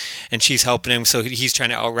with, and she's helping him. So he's trying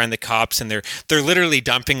to outrun the cops, and they're literally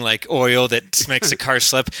dumping like oil that makes the car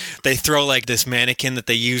slip. They throw like this mannequin that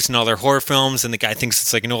they use in all their horror films, and the guy thinks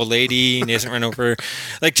it's like an old lady and he doesn't run over.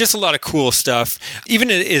 Like just a lot of cool stuff. Even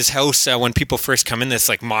at his house, when people first come in, this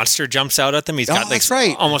like monster jumps out at them. He's got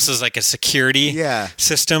almost as like a security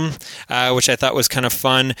system, which I thought was kind of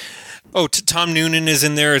fun. Oh, Tom Noonan is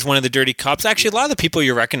in there as one of the dirty cops. Actually, a lot of the people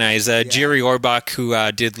you recognize. Jerry Orbach,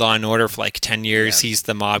 who did Law and Order for like 10 years. He's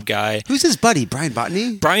the mob guy. Who's his buddy? Brian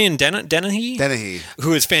Botany? Brian Dennehy? Dennehy.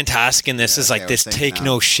 Who is fantastic in this. Is like this take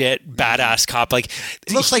no shit, badass cop. Like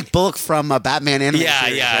looks like Bullock from Batman animated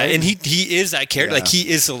series, right? And he is that character. Like he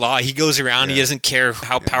is the law. He goes around. He doesn't care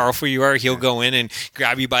how powerful you are. He'll go in and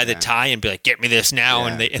grab you by the tie and be like, "Get me this now,"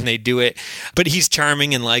 and they do it. But he's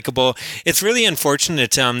charming and likable. It's really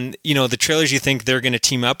unfortunate. The trailers you think they're going to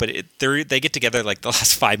team up, but they get together like the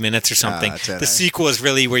last 5 minutes or something. The sequel is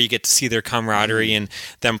really where you get to see their camaraderie and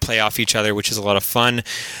them play off each other, which is a lot of fun.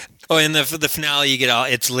 Oh, and the finale, you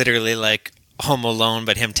get it's literally like Home Alone,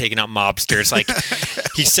 but him taking out mobsters. Like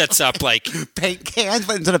he sets up like paint cans,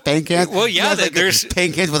 but instead of paint cans, well, yeah, there's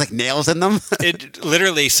paint cans with like nails in them. It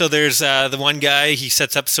literally. So there's the one guy he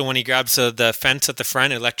sets up so when he grabs the fence at the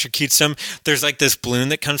front, it electrocutes him. There's like this balloon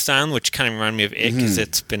that comes down, which kind of reminded me of It because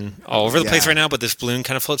it's been all over the place right now. But this balloon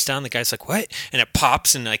kind of floats down. The guy's like, "What?" And it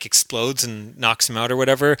pops and like explodes and knocks him out or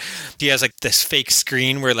whatever. He has like this fake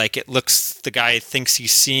screen where like it looks. The guy thinks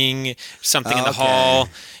he's seeing something in the hall.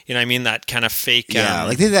 You know what I mean? That kind of fake. Yeah,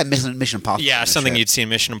 like they did that Mission Impossible. Yeah, something you'd see in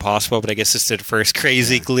Mission Impossible, but I guess this did first.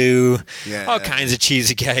 Crazy glue. All kinds of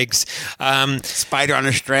cheesy gags. Spider on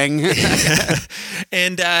a string.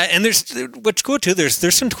 and there's, what's cool too, there's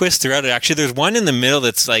some twists throughout it. Actually, there's one in the middle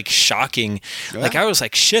that's like shocking. Like I was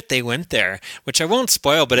like, shit, they went there, which I won't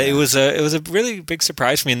spoil, but it was a really big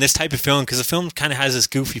surprise for me in this type of film because the film kind of has this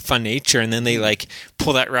goofy, fun nature, and then they like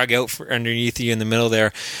pull that rug out underneath you in the middle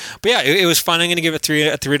there. But yeah, it was fun. I'm going to give it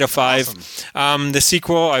a 3 to 5. Awesome. The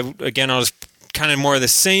sequel, I was kind of more of the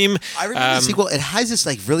same. I remember the sequel. It has this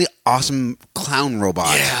like really awesome clown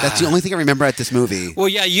robot. Yeah. That's the only thing I remember at this movie. Well,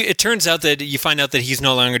 yeah, it turns out that you find out that he's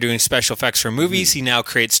no longer doing special effects for movies. He now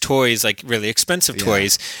creates toys, like really expensive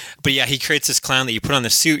toys. But yeah, he creates this clown that you put on the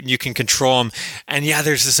suit and you can control him. And yeah,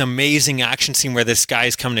 there's this amazing action scene where this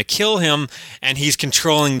guy's coming to kill him and he's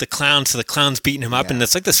controlling the clown, so the clown's beating him up. And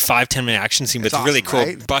it's like this 5-10 minute action scene, but it's awesome, really cool,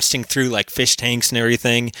 right? Busting through like fish tanks and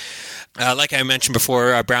everything. Like I mentioned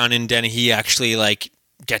before, Brown and Dennehy actually like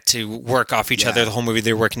get to work off each other the whole movie.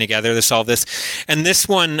 They're working together to solve this. And this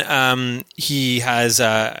one, he has,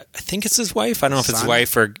 I think it's his wife. I don't know if it's his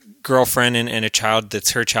wife or girlfriend and a child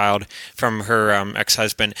that's her child from her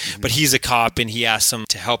ex-husband. But he's a cop and he asks him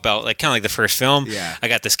to help out, like kind of like the first film. I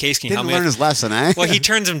got this case. Can you help me? Didn't learn his lesson, eh? Well, he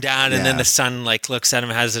turns him down and then the son like looks at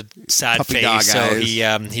him, has a sad Puppy face. So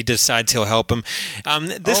eyes. he decides he'll help him.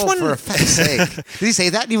 This one, for effect's sake. Did he say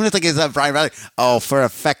that? Even if like it's Brian Riley. Oh, for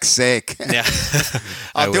effect's sake. Yeah.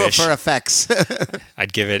 I'll do it for effects.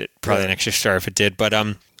 I'd give it probably an extra star if it did. But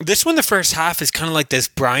this one, the first half is kind of like this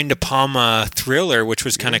Brian De Palma thriller, which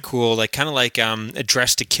was kind of cool, like kind of like a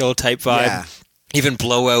Dress to Kill type vibe. Yeah. Even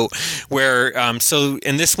Blowout, where so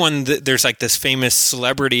in this one there's like this famous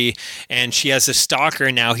celebrity and she has a stalker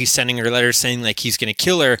and now he's sending her letters saying like he's gonna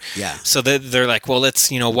kill her. So they're like, well,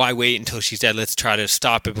 let's, why wait until she's dead? Let's try to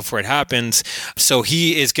stop it before it happens. So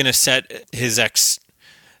he is gonna set his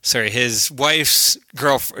wife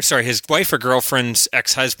or girlfriend's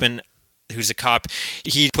ex-husband, who's a cop.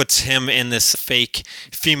 He puts him in this fake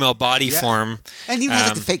female body form. And he has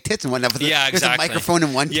like the fake tits and whatnot. Exactly. There's a microphone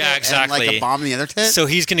in one tit and like a bomb in the other tit. So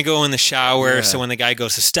he's going to go in the shower. So when the guy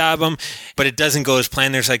goes to stab him, but it doesn't go as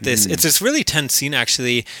planned, there's like this, it's this really tense scene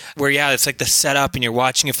actually, where it's like the setup and you're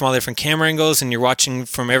watching it from all different camera angles and you're watching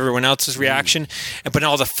from everyone else's reaction. But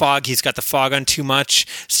all the fog, he's got the fog on too much,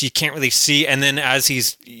 so you can't really see. And then as you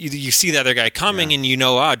see the other guy coming and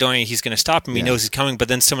don't worry, he's going to stop him. He knows he's coming, but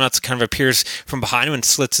then someone else kind of appears from behind him and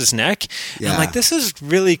slits his neck. And I'm like, this is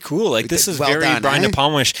really cool. Like this is very done, Brian De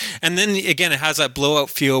Palma-ish. And then again, it has that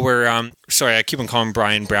Blowout feel where, I keep on calling him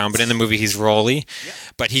Brian Brown, but in the movie he's Rolly.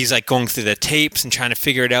 But he's like going through the tapes and trying to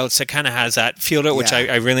figure it out. So it kind of has that feel to it, which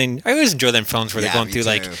I always enjoy them films where they're going through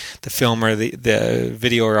like the film or the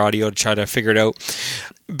video or audio to try to figure it out.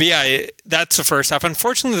 But yeah, that's the first half.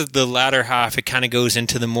 Unfortunately, the latter half, it kind of goes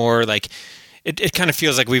into the more like, it kind of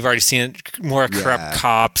feels like we've already seen it, more corrupt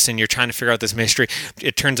cops, and you're trying to figure out this mystery.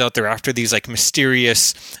 It turns out they're after these like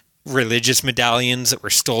mysterious religious medallions that were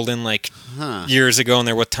stolen like years ago, and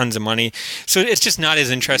they're worth tons of money. So it's just not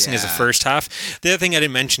as interesting as the first half. The other thing I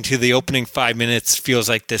didn't mention too, the opening 5 minutes feels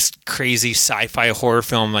like this crazy sci-fi horror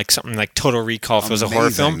film, like something like Total Recall if it was a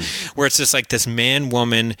horror film, where it's just like this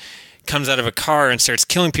man-woman comes out of a car and starts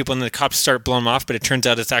killing people, and the cops start blowing them off, but it turns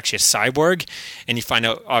out it's actually a cyborg, and you find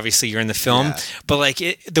out obviously you're in the film, but like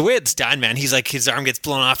the way it's done, man, he's like, his arm gets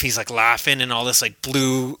blown off, he's like laughing, and all this like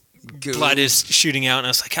blue blood is shooting out, and I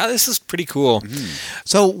was like, this is pretty cool.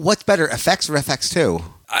 So what's better, effects or FX2?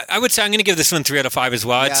 I would say I'm going to give this one 3 out of 5 as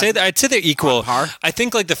well. I'd say they're equal. I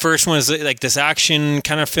think like the first one was like this action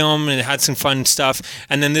kind of film, and it had some fun stuff.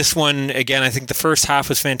 And then this one, again, I think the first half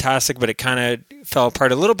was fantastic, but it kind of fell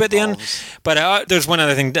apart a little bit at the end. But there's one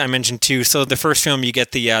other thing I mentioned too. So the first film, you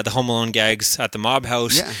get the Home Alone gags at the mob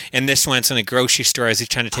house, and this one it's in a grocery store as he's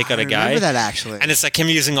trying to take out a guy. I remember that actually. And it's like him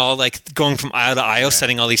using all like going from aisle to aisle,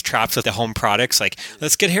 setting all these traps with the home products. Like,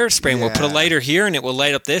 let's get hairspray, and we'll put a lighter here, and it will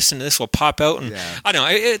light up this, and this will pop out. And I don't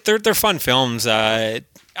know. They're fun films. I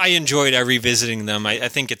enjoyed revisiting them. I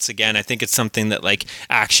think it's something that like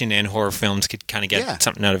action and horror films could kind of get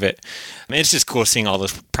something out of it. I mean, it's just cool seeing all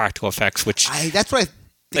those practical effects, which that's what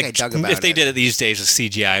I think I dug about if they did it these days with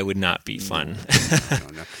CGI, it would not be fun. I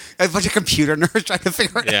don't know. A bunch of computer nerds trying to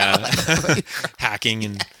figure it out. Hacking,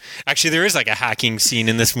 and actually there is like a hacking scene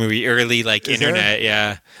in this movie, early like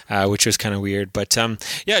internet, which was kind of weird. But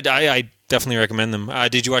I definitely recommend them.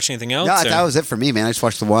 Did you watch anything else? No, that was it for me, man. I just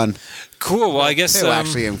watched the one. Cool. Well, I guess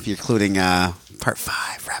actually, if you're including part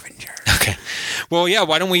 5, Ravager. Okay. Well,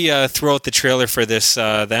 why don't we throw out the trailer for this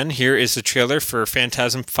then? Here is the trailer for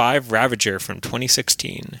Phantasm 5 Ravager from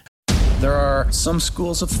 2016. There are some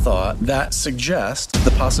schools of thought that suggest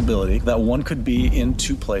the possibility that one could be in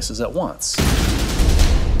 2 places at once.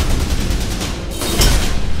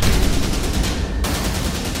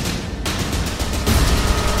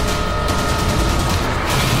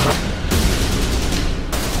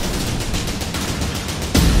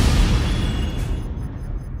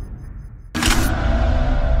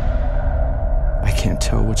 I can't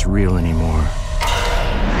tell what's real anymore.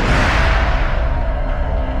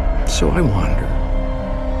 So I wander,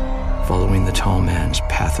 following the tall man's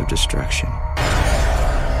path of destruction.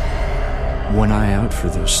 One eye out for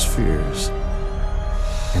those spheres,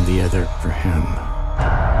 and the other for him.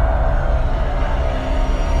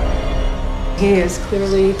 He is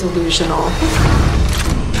clearly delusional.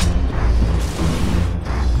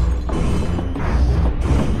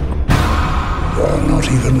 You're not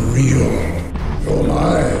even real. You're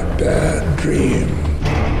my bad dream.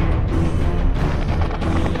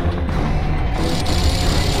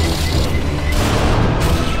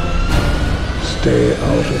 Stay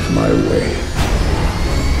out of my way.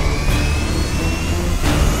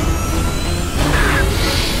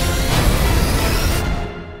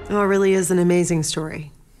 Oh, it really is an amazing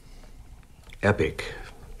story. Epic,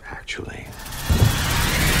 actually.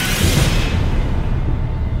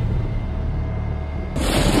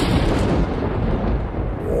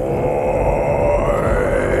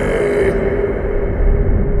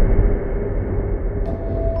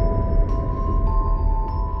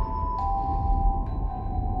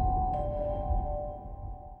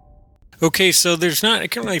 Okay, so I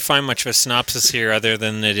can't really find much of a synopsis here other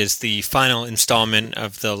than it is the final installment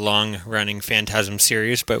of the long-running Phantasm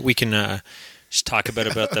series, but we can just talk about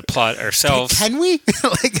the plot ourselves. Can we?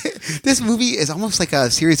 Like, this movie is almost like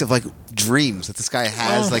a series of like dreams that this guy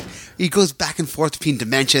has. Like, he goes back and forth between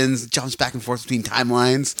dimensions, jumps back and forth between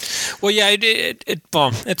timelines. Well, yeah,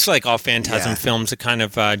 it's like all Phantasm films. It kind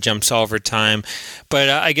of jumps all over time. But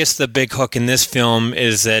I guess the big hook in this film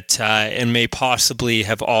is that it may possibly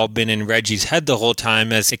have all been in Reggie's head the whole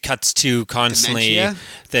time, as it cuts to constantly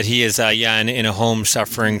that he is in a home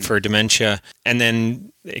suffering for dementia, and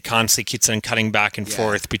then it constantly keeps on cutting back and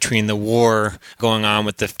forth between the war going on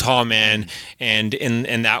with the tall man, and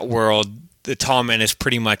in that world, the tall man is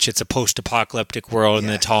pretty much, it's a post-apocalyptic world, and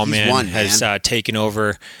the tall man has taken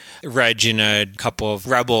over. Reg and a couple of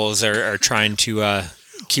rebels are trying to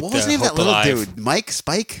keep what was the name of that little dude? Mike?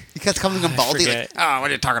 Spike? He kept calling him Baldy. Like, what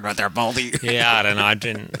are you talking about there, Baldy? Yeah, I don't know. I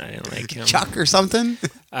didn't like him. Chuck or something?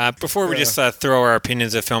 Before we just throw our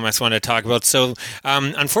opinions of film, I just wanted to talk about. So,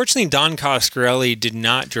 unfortunately, Don Coscarelli did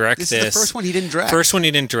not direct this. This is the first one he didn't direct. First one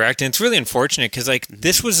he didn't direct, and it's really unfortunate because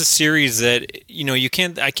this was a series that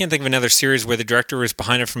I can't think of another series where the director was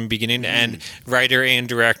behind it from beginning to end, writer and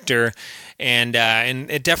director. and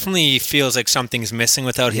it definitely feels like something's missing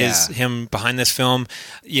without him behind this film.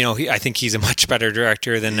 I think he's a much better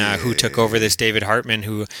director than who took over this, David Hartman,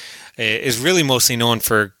 who is really mostly known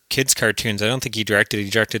for kids cartoons. I don't think he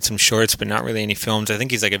directed some shorts, but not really any films. I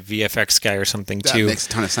think he's like a VFX guy or something too. That makes a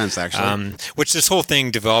ton of sense, actually. Which this whole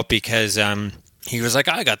thing developed because he was like,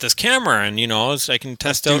 I got this camera, and I can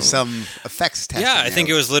test out some effects testing. Yeah, I think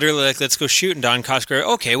it was literally like, let's go shoot. And Don Cosgrove,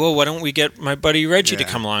 okay, well, why don't we get my buddy Reggie to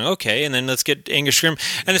come along? Okay, and then let's get Angus Scrimm.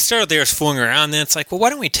 And it started there as fooling around. Then it's like, well, why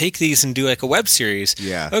don't we take these and do like a web series?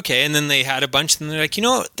 Yeah. Okay, and then they had a bunch, and they're like,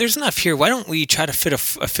 there's enough here. Why don't we try to fit a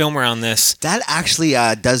film around this? That actually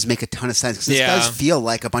does make a ton of sense, because this does feel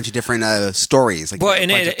like a bunch of different stories. Like, and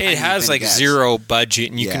it has like zero budget,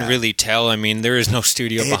 and you can really tell. I mean, there is no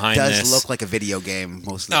studio behind this. It does look like a video game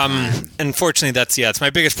mostly. Unfortunately, it's my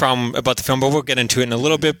biggest problem about the film, but we'll get into it in a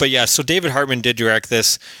little bit. But yeah, so David Hartman did direct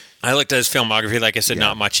this. I looked at his filmography. Like I said,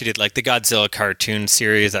 not much. He did like the Godzilla cartoon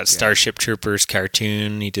series, that Starship Troopers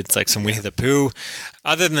cartoon. He did like some Winnie the Pooh.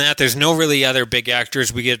 Other than that, there's no really other big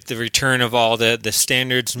actors. We get the return of all the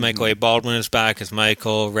standards. Michael A. Baldwin is back as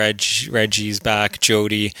Michael. Reggie's back.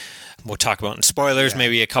 Jodie. We'll talk about in spoilers,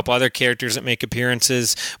 maybe a couple other characters that make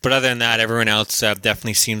appearances. But other than that, everyone else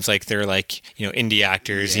definitely seems like they're like, indie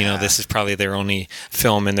actors. This is probably their only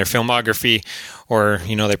film in their filmography. Or,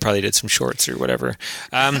 they probably did some shorts or whatever.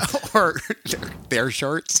 Or their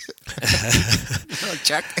shorts.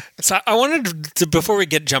 Check. So I wanted to, before we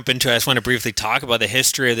jump into it, I just want to briefly talk about the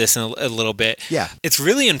history of this in a little bit. Yeah. It's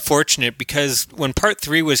really unfortunate because when part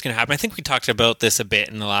 3 was going to happen, I think we talked about this a bit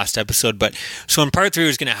in the last episode, but so when part 3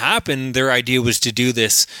 was going to happen, their idea was to do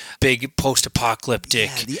this big post-apocalyptic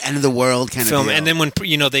the end of the world kind film. of deal. And then when,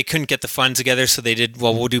 they couldn't get the funds together, so they did,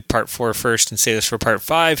 we'll do part 4 first and save this for part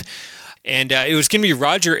 5. And it was going to be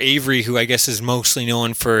Roger Avery, who I guess is mostly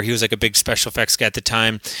known for, he was like a big special effects guy at the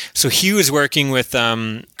time. So he was working with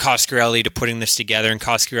Coscarelli to putting this together, and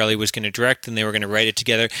Coscarelli was going to direct, and they were going to write it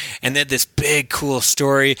together. And they had this big, cool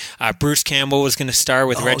story. Bruce Campbell was going to star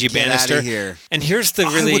with Reggie Bannister. Outta here. And here's the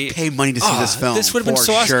really... I would pay money to see this film. This would have been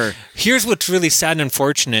so awesome. Here's what's really sad and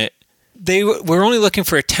unfortunate. They were only looking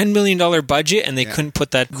for a $10 million budget, and they couldn't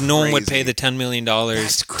put that. Crazy. No one would pay the $10 million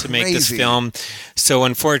to make this film. So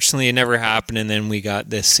unfortunately, it never happened. And then we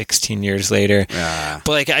got this 16 years later. Yeah.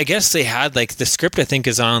 But I guess they had the script. I think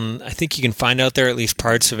is on. I think you can find out there at least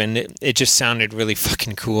parts of it. And it just sounded really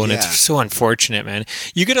fucking cool. And it's so unfortunate, man.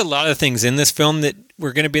 You get a lot of things in this film that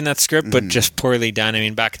were going to be in that script, but just poorly done. I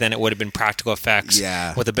mean, back then it would have been practical effects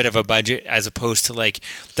with a bit of a budget, as opposed to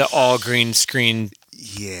the all green screen.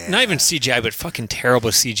 Yeah. Not even CGI, but fucking terrible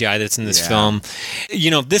CGI that's in this film.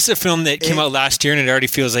 This is a film that came out last year, and it already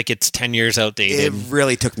feels like it's 10 years outdated. It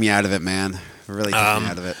really took me out of it, man. Really took me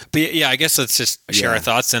out of it. But yeah, I guess let's just share our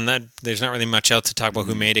thoughts. And that there's not really much else to talk about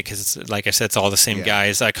who made it, because, like I said, it's all the same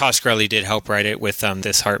guys. Coscarelli did help write it with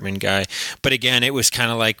this Hartman guy. But again, it was kind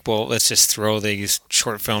of like, well, let's just throw these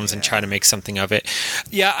short films and try to make something of it.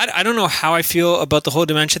 Yeah, I don't know how I feel about the whole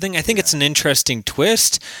dementia thing. I think it's an interesting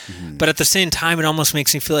twist, but at the same time, it almost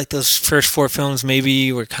makes me feel like those first 4 films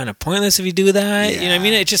maybe were kind of pointless if you do that. You know what I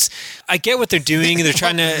mean? I get what they're doing. They're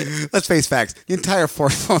trying to... Let's face facts. The entire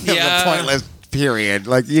 4th film is pointless. Period.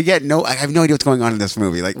 I have no idea what's going on in this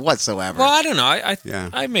movie, whatsoever. Well, I don't know.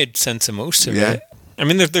 I made sense of most of it. I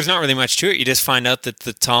mean, there's not really much to it. You just find out that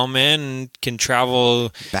the tall man can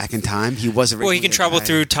travel back in time. He was he can travel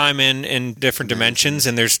through time in different dimensions,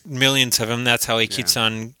 and there's millions of them. That's how he keeps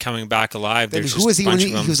on coming back alive. There's who was he when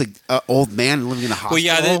he was an old man living in a hospital? Well,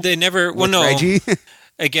 yeah, they never. Well, no. Reggie?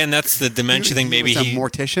 Again, that's the dementia thing. Maybe he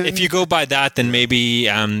was a mortician. If you go by that, then maybe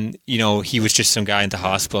he was just some guy in the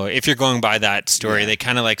hospital. If you're going by that story, they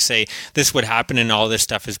kind of say this would happen, and all this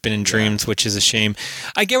stuff has been in dreams, which is a shame.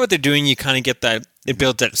 I get what they're doing. You kind of get that. It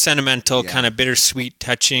built that sentimental, kind of bittersweet,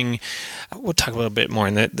 touching. We'll talk a little bit more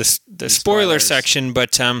in the spoiler section,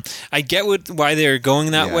 but I get why they're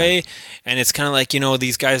going that way, and it's kind of like,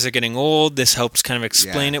 these guys are getting old. This helps kind of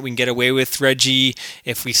explain it. We can get away with Reggie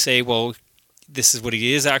if we say, well, this is what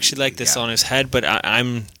he is actually like, this on his head, but I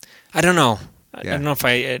don't know. I don't know if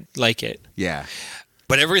I like it. Yeah.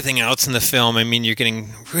 But everything else in the film, I mean, you're getting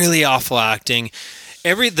really awful acting.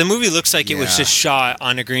 The movie looks like it was just shot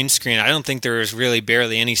on a green screen. I don't think there was really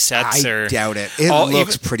barely any sets. I doubt it. It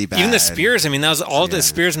looks pretty bad. Even the spears. I mean, that was all the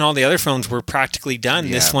spears and all the other films were practically done.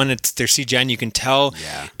 Yeah. This one, they're CGI, and you can tell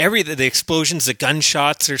the explosions, the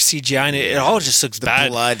gunshots are CGI, and it all just looks bad.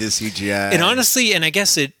 The blood is CGI. And honestly, and I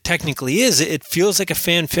guess it technically is, it feels like a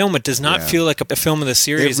fan film. It does not feel like a film of the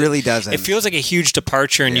series. It really doesn't. It feels like a huge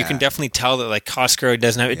departure, and you can definitely tell that Cosgrove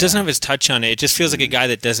doesn't have his touch on it. It just feels like a guy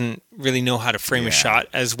that doesn't really know how to frame a shot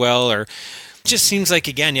as well, or Just seems like,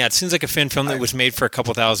 again, it seems like a fan film that was made for a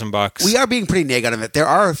couple $1,000. We are being pretty negative on it. There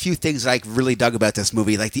are a few things that I really dug about this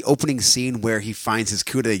movie, like the opening scene where he finds his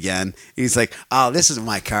Cuda again. He's like, "Oh, this is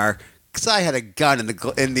my car," because I had a gun in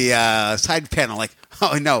the side panel. Like,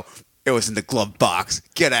 "Oh no, it was in the glove box.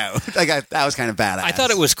 Get out!" That was kind of badass. I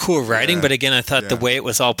thought it was cool writing, but again, I thought the way it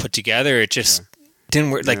was all put together, it just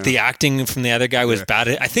didn't work. Like the acting from the other guy was bad.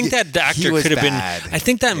 I think that the actor could have been. I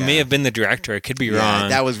think that may have been the director. I could be wrong.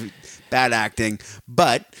 That was bad acting,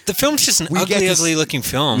 but the film's just an ugly looking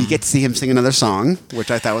film. We get to see him sing another song,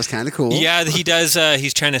 which I thought was kind of cool. Yeah, he does.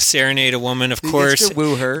 He's trying to serenade a woman, of course. Gets to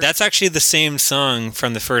woo her. That's actually the same song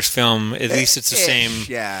from the first film. At least it's the same.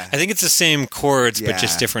 Yeah, I think it's the same chords, but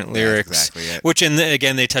just different lyrics. Exactly it. Which,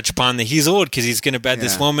 again, they touch upon that he's old because he's going to bed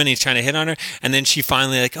this woman. He's trying to hit on her, and then she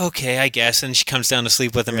finally like, okay, I guess, and she comes down to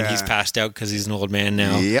sleep with him, and he's passed out because he's an old man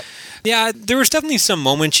now. Yep. Yeah, there was definitely some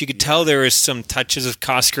moments you could tell there was some touches of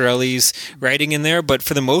Coscarelli's writing in there, but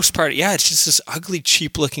for the most part, it's just this ugly,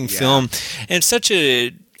 cheap-looking film, and it's such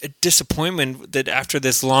a disappointment that after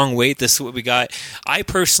this long wait, this is what we got. I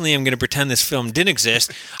personally am going to pretend this film didn't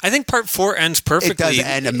exist. I think Part 4 ends perfectly. It does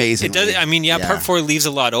end amazingly. It does. I mean, Part 4 leaves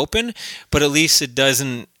a lot open, but at least it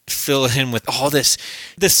doesn't fill in with all this.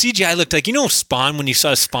 The CGI looked like, Spawn, when you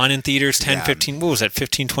saw Spawn in theaters 15, what was that,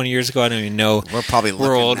 15, 20 years ago? I don't even know.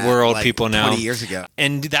 We're old people now. 20 years ago.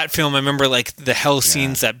 And that film, I remember like the hell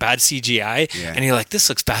scenes, that bad CGI, and you're like, this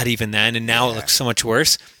looks bad even then, and now it looks so much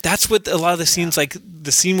worse. That's what a lot of the scenes, like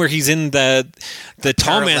the scene where he's in the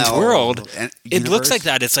tall man's world, it looks like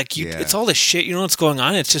that. It's like, it's all this shit, you know what's going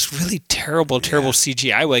on? It's just really terrible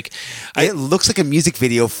CGI. Like, it looks like a music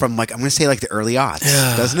video from like, I'm going to say like the early aughts,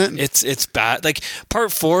 doesn't it? It's bad. Like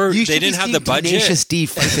Part 4, they didn't have the budget. Tenacious D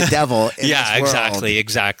fight the devil. In yeah, this world.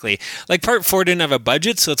 exactly. Like Part 4 didn't have a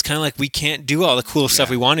budget, so it's kind of like we can't do all the cool stuff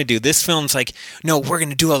we want to do. This film's like, no, we're going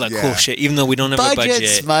to do all that cool shit, even though we don't have a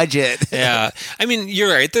budget. Budget. Yeah, I mean, you're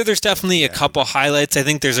right. There's definitely a couple highlights. I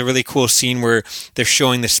think there's a really cool scene where they're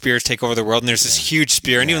showing the spears take over the world, and there's this huge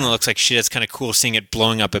spear, and even though it looks like shit, it's kind of cool seeing it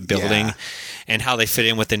blowing up a building, and how they fit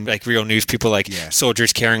in within like real news people, like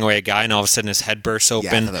soldiers carrying away a guy, and all of a sudden his head bursts open.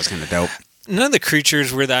 Yeah, I thought that was kind of dope. None of the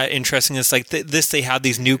creatures were that interesting. It's like they had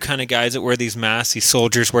these new kind of guys that wear these masks, these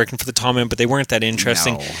soldiers working for the tall man, but they weren't that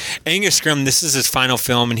interesting. No. Angus Scrimm, this is his final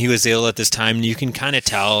film, and he was ill at this time, and you can kind of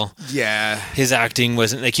tell his acting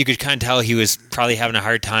wasn't, like, you could kind of tell he was probably having a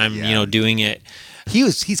hard time, doing it.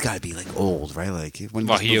 He's got to be like old, right? Like he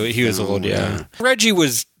was old, Reggie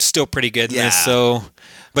was still pretty good in this, so...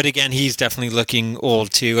 But again, he's definitely looking old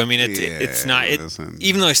too. I mean, it's not...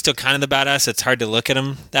 even though he's still kind of the badass, it's hard to look at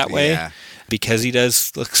him that way because he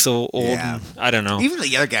does look so old. Yeah. And, I don't know. Even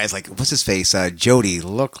the other guys, like, what's his face? Jody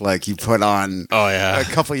looked like he put on a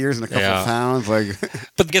couple of years and a couple of pounds. Like,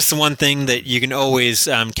 but I guess the one thing that you can always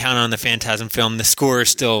count on the Phantasm film, the score is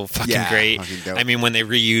still fucking great. Fucking I mean, when they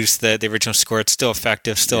reused the original score, it's still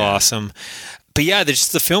effective, still awesome. But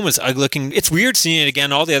the film is ugly looking. It's weird seeing it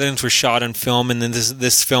again. All the other ones were shot on film, and then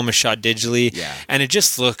this film is shot digitally, and it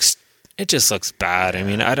just looks bad. I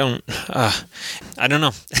mean, I don't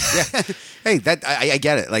know. Hey, I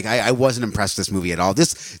get it. Like, I wasn't impressed with this movie at all.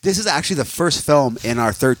 This is actually the first film in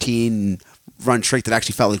our 13 run streak that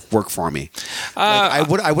actually felt like work for me. I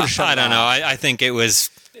would have shut it I don't off. know. I think it was.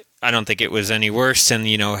 I don't think it was any worse than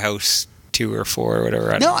House 2 or 4 or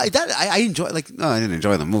whatever. I enjoy, like, no, I didn't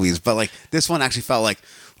enjoy the movies, but like this one actually felt like,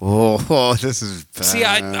 oh, this is bad. See,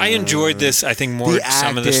 I enjoyed this, I think, more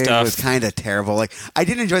some of the stuff. Was kind of terrible. Like, I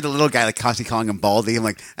didn't enjoy the little guy, like, constantly calling him Baldy. I'm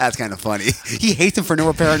like, that's kind of funny. He hates him for no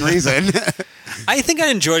apparent reason. I think I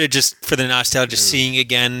enjoyed it just for the nostalgia, seeing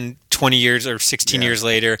again 20 years or 16 years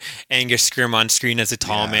later, Angus Scrimm on screen as a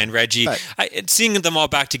tall man, Reggie. Seeing them all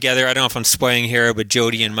back together, I don't know if I'm spoiling here, but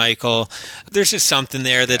Jodie and Michael, there's just something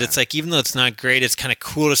there that it's like, even though it's not great, it's kind of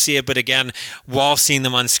cool to see it. But again, while seeing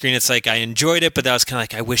them on screen, it's like I enjoyed it, but that was kind of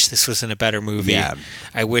like, I wish this was in a better movie. Yeah.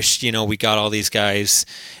 I wish, we got all these guys.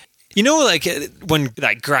 Like when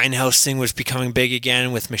that Grindhouse thing was becoming big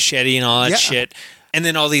again with Machete and all that shit. And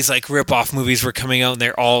then all these like rip-off movies were coming out, and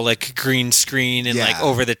they're all like green screen and like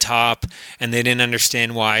over the top, and they didn't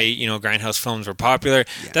understand why Grindhouse films were popular.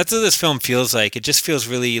 That's what this film feels like. It just feels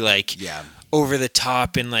really like over the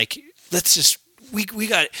top, and like let's just we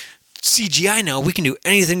got CGI now. We can do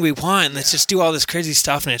anything we want. And let's just do all this crazy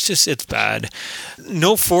stuff, and it's bad.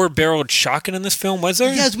 No 4-barreled shotgun in this film, was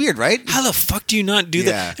there? Yeah, it's weird, right? How the fuck do you not do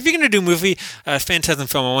that? If you're gonna do a movie, Phantasm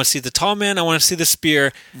film, I want to see the tall man. I want to see the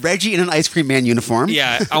spear. Reggie in an ice cream man uniform.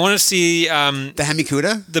 Yeah, I want to see the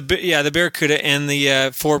Hemikuda. The Barracuda and the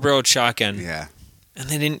 4-barreled shotgun. Yeah. And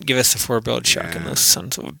they didn't give us the 4-barreled shotgun, those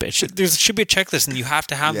sons of a bitch. There should be a checklist, and you have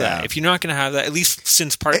to have that. If you're not going to have that, at least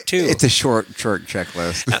since part 2. It's a short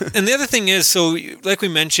checklist. And the other thing is, so like we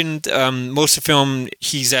mentioned, most of the film,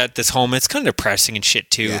 he's at this home. It's kind of depressing and shit,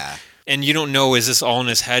 too. Yeah. And you don't know, is this all in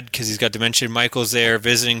his head because he's got dementia? Michael's there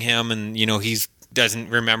visiting him, and, he doesn't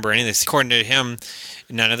remember any of this. According to him,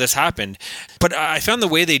 none of this happened. But I found the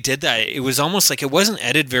way they did that, it was almost like it wasn't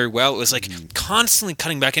edited very well. It was like constantly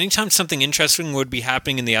cutting back. Anytime something interesting would be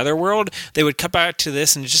happening in the other world, they would cut back to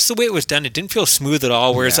this, and just the way it was done, it didn't feel smooth at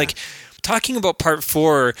all. Whereas like talking about part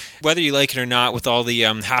 4, whether you like it or not, with all the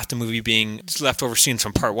half the movie being leftover scenes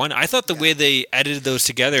from part 1, I thought the way they edited those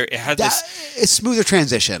together, it had It's smoother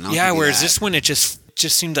transition. Whereas this one, it just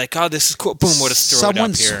seemed like, oh, this is cool. Boom, what a story.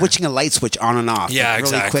 Someone switching a light switch on and off. Yeah, really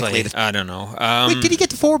exactly. Quickly. I don't know. Wait, did he get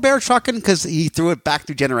the 4-barrel shotgun because he threw it back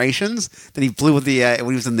through generations? Then he blew with the when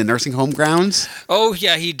he was in the nursing home grounds. Oh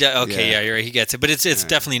yeah, he does. Okay, yeah, you're right. He gets it, but it's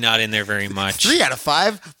definitely not in there very much. 3 out of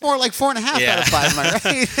 5, more like 4.5 out of 5. Am I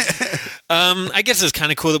right? I guess it's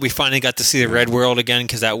kind of cool that we finally got to see the Red World again,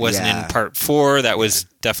 because that wasn't in part 4. That was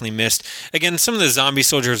definitely missed. Again, some of the zombie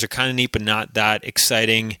soldiers are kind of neat, but not that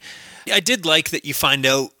exciting. I did like that you find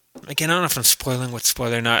out. Again, I don't know if I'm spoiling what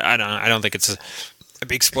spoiler or not. I don't think it's a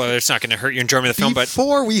big spoiler. It's not going to hurt your enjoyment of the film. But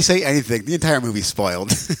before we say anything, the entire movie's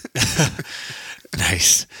spoiled.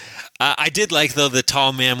 Nice. I did like, though, the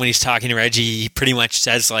tall man, when he's talking to Reggie, he pretty much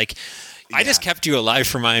says, like, I just kept you alive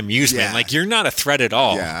for my amusement. Yeah. Like, you're not a threat at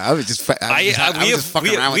all. Yeah, I was just fucking around we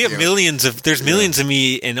with have you. there's millions of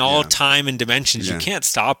me in all time and dimensions. You can't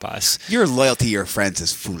stop us. Your loyalty to your friends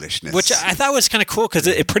is foolishness. Which I thought was kind of cool, because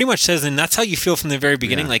it pretty much says, and that's how you feel from the very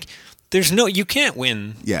beginning, like, you can't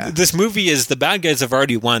win. Yeah. This movie is, the bad guys have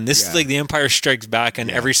already won. This is like the Empire Strikes Back on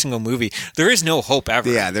every single movie. There is no hope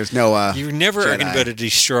ever. Yeah, there's no you never are going to be able to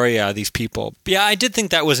destroy these people. But yeah, I did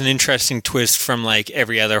think that was an interesting twist from like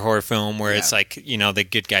every other horror film where it's like, the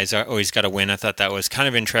good guys are always got to win. I thought that was kind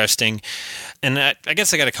of interesting. And I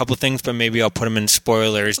guess I got a couple things, but maybe I'll put them in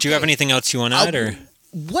spoilers. Do you have anything else you want to add? Or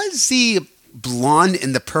was the blonde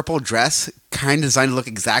in the purple dress kind of designed to look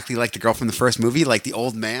exactly like the girl from the first movie, like the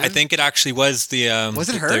old man? I think it actually was the... was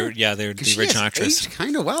it her? the original actress. Aged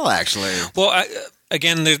kind of well, actually. Well,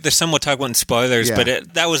 again, there's some we'll talk about in spoilers,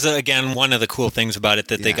 but that was, again, one of the cool things about it,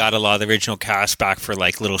 that they got a lot of the original cast back for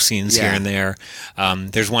like little scenes here and there.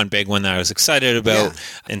 There's one big one that I was excited about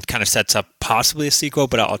and kind of sets up possibly a sequel,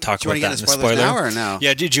 but I'll talk about that in the spoiler. Now or no?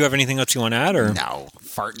 Yeah, did you have anything else you want to add? Or? No,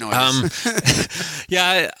 fart noise.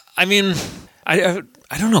 Yeah, I mean...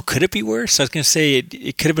 I don't know. Could it be worse? I was going to say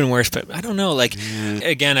it could have been worse, but I don't know. Like,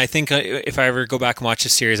 again, I think if I ever go back and watch the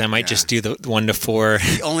series, I might just do the 1 to 4.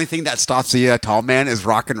 The only thing that stops a tall man is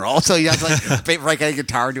rock and roll. So you have to like get a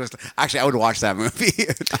guitar and do it. Actually, I would watch that movie.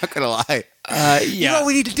 Not going to lie. You know what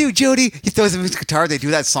we need to do, Jody? He throws him his guitar. They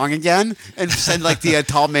do that song again and send like the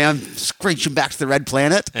tall man screeching back to the red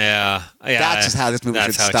planet. Yeah. That's just how this movie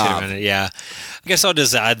should stop. Yeah. I guess I'll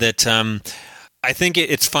just add that I think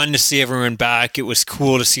it's fun to see everyone back. It was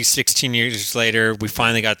cool to see 16 years later we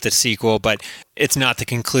finally got the sequel, but it's not the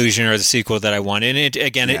conclusion or the sequel that I wanted.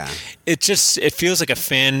 And it feels like a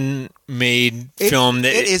fan-made film.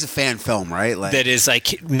 It is a fan film, right? Like, that is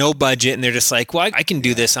like no budget, and they're just like, well, I can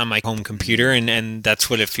do this on my home computer, and that's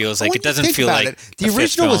what it feels like. It doesn't feel like the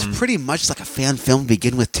original was pretty much like a fan film to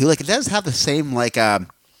begin with too. Like, it does have the same like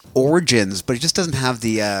origins, but it just doesn't have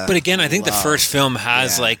the but again, I think the first film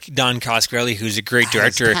has like Don Coscarelli, who's a great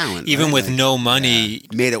director, talent, even right? with like, no money,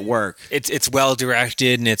 made it work. It's well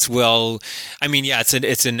directed, and it's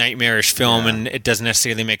a nightmarish film, and it doesn't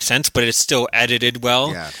necessarily make sense, but it's still edited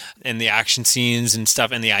well, and the action scenes and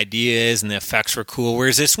stuff and the ideas and the effects were cool.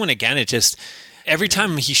 Whereas this one, again, it just, every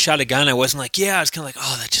time he shot a gun, I wasn't like, I was kind of like,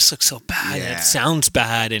 oh, that just looks so bad. And it sounds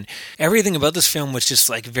bad. And everything about this film was just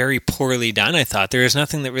like very poorly done, I thought. There was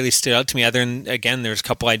nothing that really stood out to me other than, again, there was a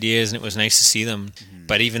couple ideas and it was nice to see them. Mm-hmm.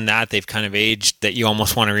 But even that, they've kind of aged that you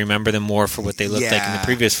almost want to remember them more for what they looked like in the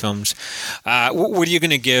previous films. What are you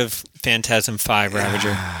going to give Phantasm 5,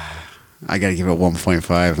 Ravager? I got to give it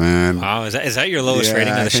 1.5, man. Wow, is that your lowest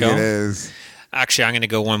rating of the show? I think it is. Actually, I'm going to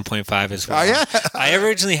go 1.5 as well. Oh, yeah? I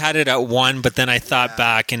originally had it at 1, but then I thought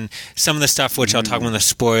back, and some of the stuff, which I'll talk about in the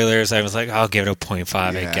spoilers, I was like, I'll give it a 0.5,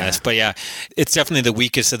 I guess. But yeah, it's definitely the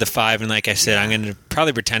weakest of the 5, and like I said, I'm going to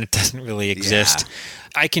probably pretend it doesn't really exist.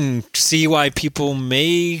 I can see why people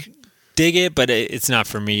may dig it, but it's not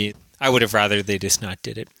for me. I would have rather they just not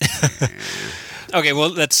did it. Okay, well,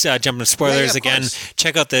 let's jump into spoilers again.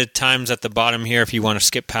 Check out the times at the bottom here if you want to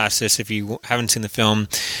skip past this, if you haven't seen the film.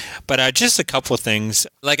 But just a couple of things.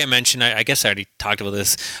 Like I mentioned, I guess I already talked about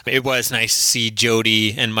this. It was nice to see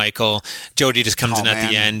Jody and Michael. Jody just comes in at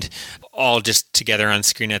the end. all just together on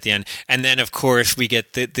screen at the end. And then, of course, we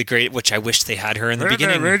get the great, which I wish they had her in the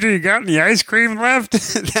beginning. Reggie, you got any ice cream left?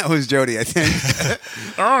 That was Jodie, I think.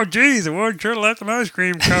 Oh, geez, I wasn't sure left an ice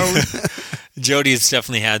cream cone. Jody's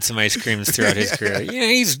definitely had some ice creams throughout his career.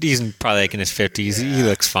 He's probably like in his 50s. He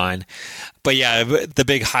looks fine. But yeah, the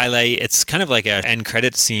big highlight, it's kind of like an end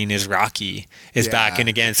credit scene, is Rocky is back in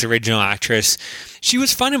again. It's the original actress. She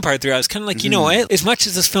was fun in part 3. I was kind of like, you know what? As much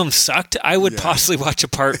as this film sucked, I would possibly watch a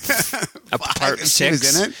part 6. She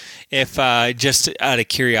was in it? If just out of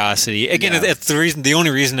curiosity. Again, it's the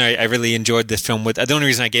only reason I really enjoyed this film. The only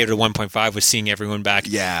reason I gave it a 1.5 was seeing everyone back.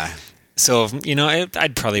 Yeah. So,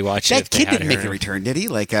 I'd probably watch it. That kid didn't make a return, did he?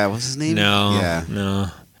 Like, what's his name? No. Yeah. No.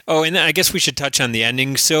 Oh, and I guess we should touch on the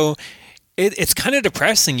ending. So, it's kind of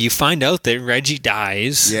depressing. You find out that Reggie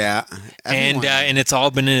dies. Yeah. And it's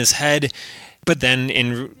all been in his head. But then,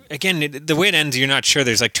 the way it ends, you're not sure.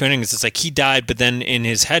 There's like two endings. It's like he died, but then in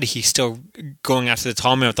his head, he's still going after the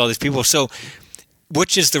tall man with all these people. So,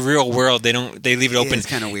 which is the real world? They leave it open. It's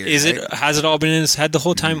kind of weird. Has it all been in his head the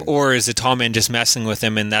whole time, or is the tall man just messing with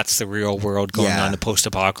him, and that's the real world going on, the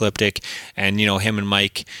post-apocalyptic, and him and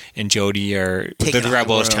Mike and Jody are the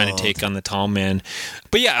rebels trying to take on the tall man.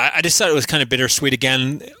 But yeah, I just thought it was kind of bittersweet.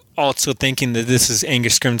 Again, also thinking that this is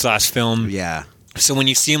Angus Scrimm's last film. Yeah. So when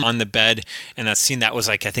you see him on the bed, and that scene, that was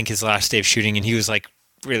like, I think his last day of shooting, and he was like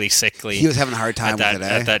really sickly. He was having a hard time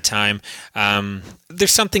at that time.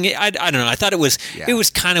 There's something, I don't know. I thought it was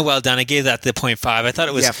kind of well done. I gave that the 0.5. I thought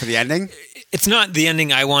it was... Yeah, for the ending? It's not the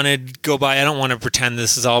ending I want to go by. I don't want to pretend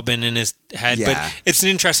this has all been in his head, but it's an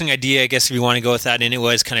interesting idea, I guess, if you want to go with that. And it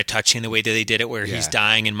was kind of touching the way that they did it, where he's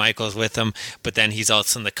dying and Michael's with him, but then he's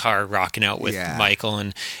also in the car rocking out with Michael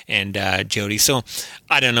and Jody. So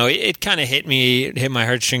I don't know. It kind of hit my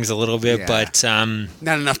heartstrings a little bit, but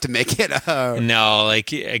not enough to make it. No,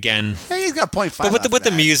 like again, he's got 0.5. But with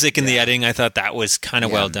the music and the editing, I thought that was kind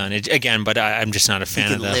of well done. But I'm just not a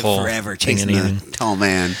fan of that whole forever chasing the tall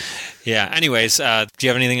man. Yeah. Anyways, do you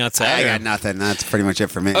have anything else to add? I got nothing. That's pretty much it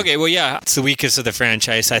for me. Okay. Well, yeah, it's the weakest of the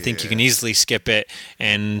franchise. I think you can easily skip it,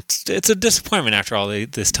 and it's a disappointment after all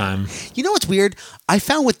this time. You know what's weird? I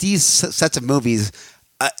found with these sets of movies,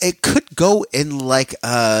 it could go in like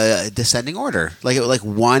a descending order. Like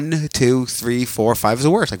 1, 2, 3, 4, 5 is the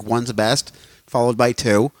worst. Like 1's the best, followed by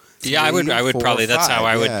 2. 3, I would 4, probably. 5, that's how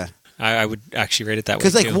I would. Yeah. I would actually rate it that way.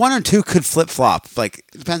 Because like 1 or 2 could flip flop. Like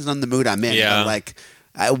it depends on the mood I'm in. Yeah. But like.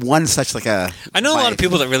 1's such like a... I know a lot of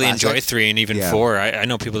people that really enjoy 3 and even 4. I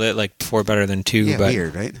know people that like 4 better than 2. Yeah, but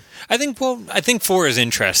weird, right? I think 4 is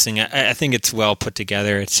interesting. I think it's well put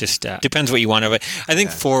together. It's just depends what you want of it. I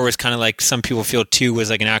think 4 was kind of like, some people feel 2 was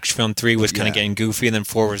like an action film, 3 was kind of getting goofy, and then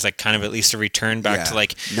 4 was like kind of at least a return back to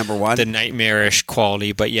like number 1, the nightmarish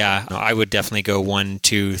quality. But yeah, I would definitely go 1,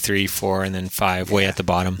 2, 3, 4, and then 5 way at the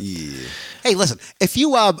bottom. Yeah. Hey, listen, if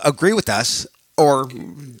you agree with us or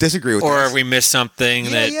disagree with us, or we missed something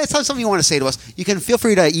it's something you want to say to us, you can feel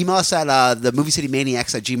free to email us at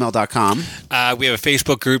themoviecitymaniacs@gmail.com. We have a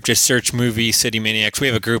Facebook group. Just search Movie City Maniacs. We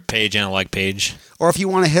have a group page and a like page. Or if you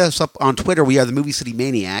want to hit us up on Twitter, we are the Movie City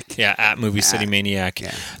Maniac. Yeah, at Movie City Maniac.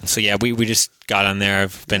 Yeah. So yeah, we just got on there.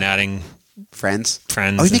 I've been adding friends.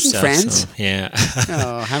 Are we making friends? So, yeah.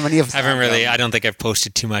 Oh, how many of us? I haven't really. I don't think I've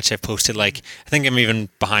posted too much. I've posted I think I'm even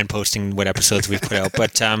behind posting what episodes we've put out.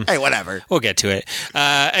 But hey, whatever. We'll get to it.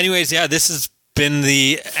 Anyways, yeah, this has been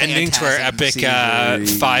the ending to our epic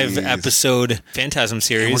 5-episode Phantasm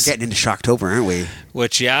series. And we're getting into Shocktober, aren't we?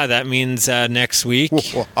 Which, that means next week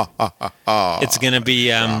it's going to be...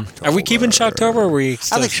 are we keeping Shocktober? Or are we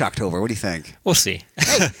I like Shocktober. What do you think? We'll see.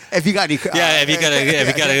 Hey, if you got any... if you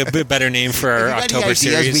got a bit better name for our October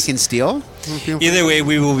series. We can steal? Either way,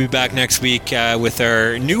 we will be back next week with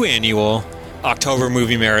our new annual October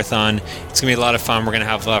movie marathon. It's going to be a lot of fun. We're going to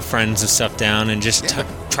have a lot of friends and stuff down and just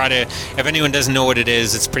try to... If anyone doesn't know what it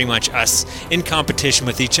is, it's pretty much us in competition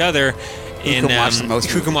with each other who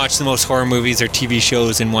can watch the most horror movies or TV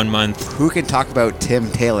shows in 1 month. Who can talk about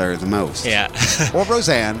Tim Taylor the most? Yeah. Or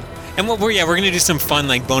Roseanne. And we're going to do some fun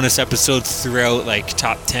bonus episodes throughout,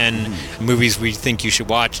 top 10 movies we think you should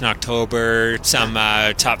watch in October, some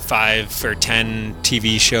top 5 or 10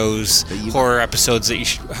 TV shows, horror episodes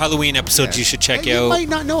Halloween episodes you should check out. You might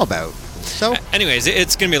not know about. So, anyways,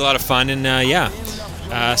 it's going to be a lot of fun, and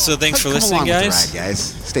so thanks for listening, guys. Come along with the ride, guys.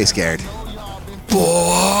 Stay scared.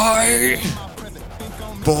 Boy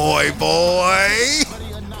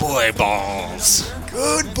balls.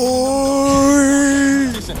 Good boy.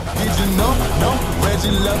 Did you know? No,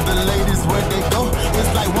 Reggie love the ladies where they go.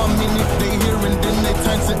 It's like 1 minute they hear and then they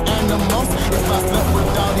turn to animals. If I slept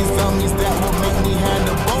with all these zombies, that would make me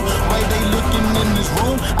Hannibal. Why they looking in this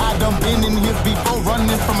room? I done been in here before,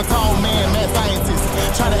 running from a tall man.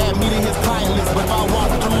 add me to his client list. But if I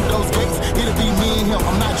walk through those gates, it'll be me and him.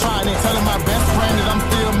 I'm not trying to tell him my best friend that I'm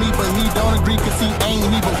still me, but he don't agree cause he ain't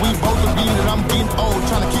he. But we both agree that I'm getting old,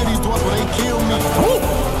 trying to kill these dwarfs before they kill me.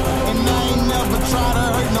 And I ain't never try to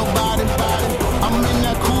hurt nobody by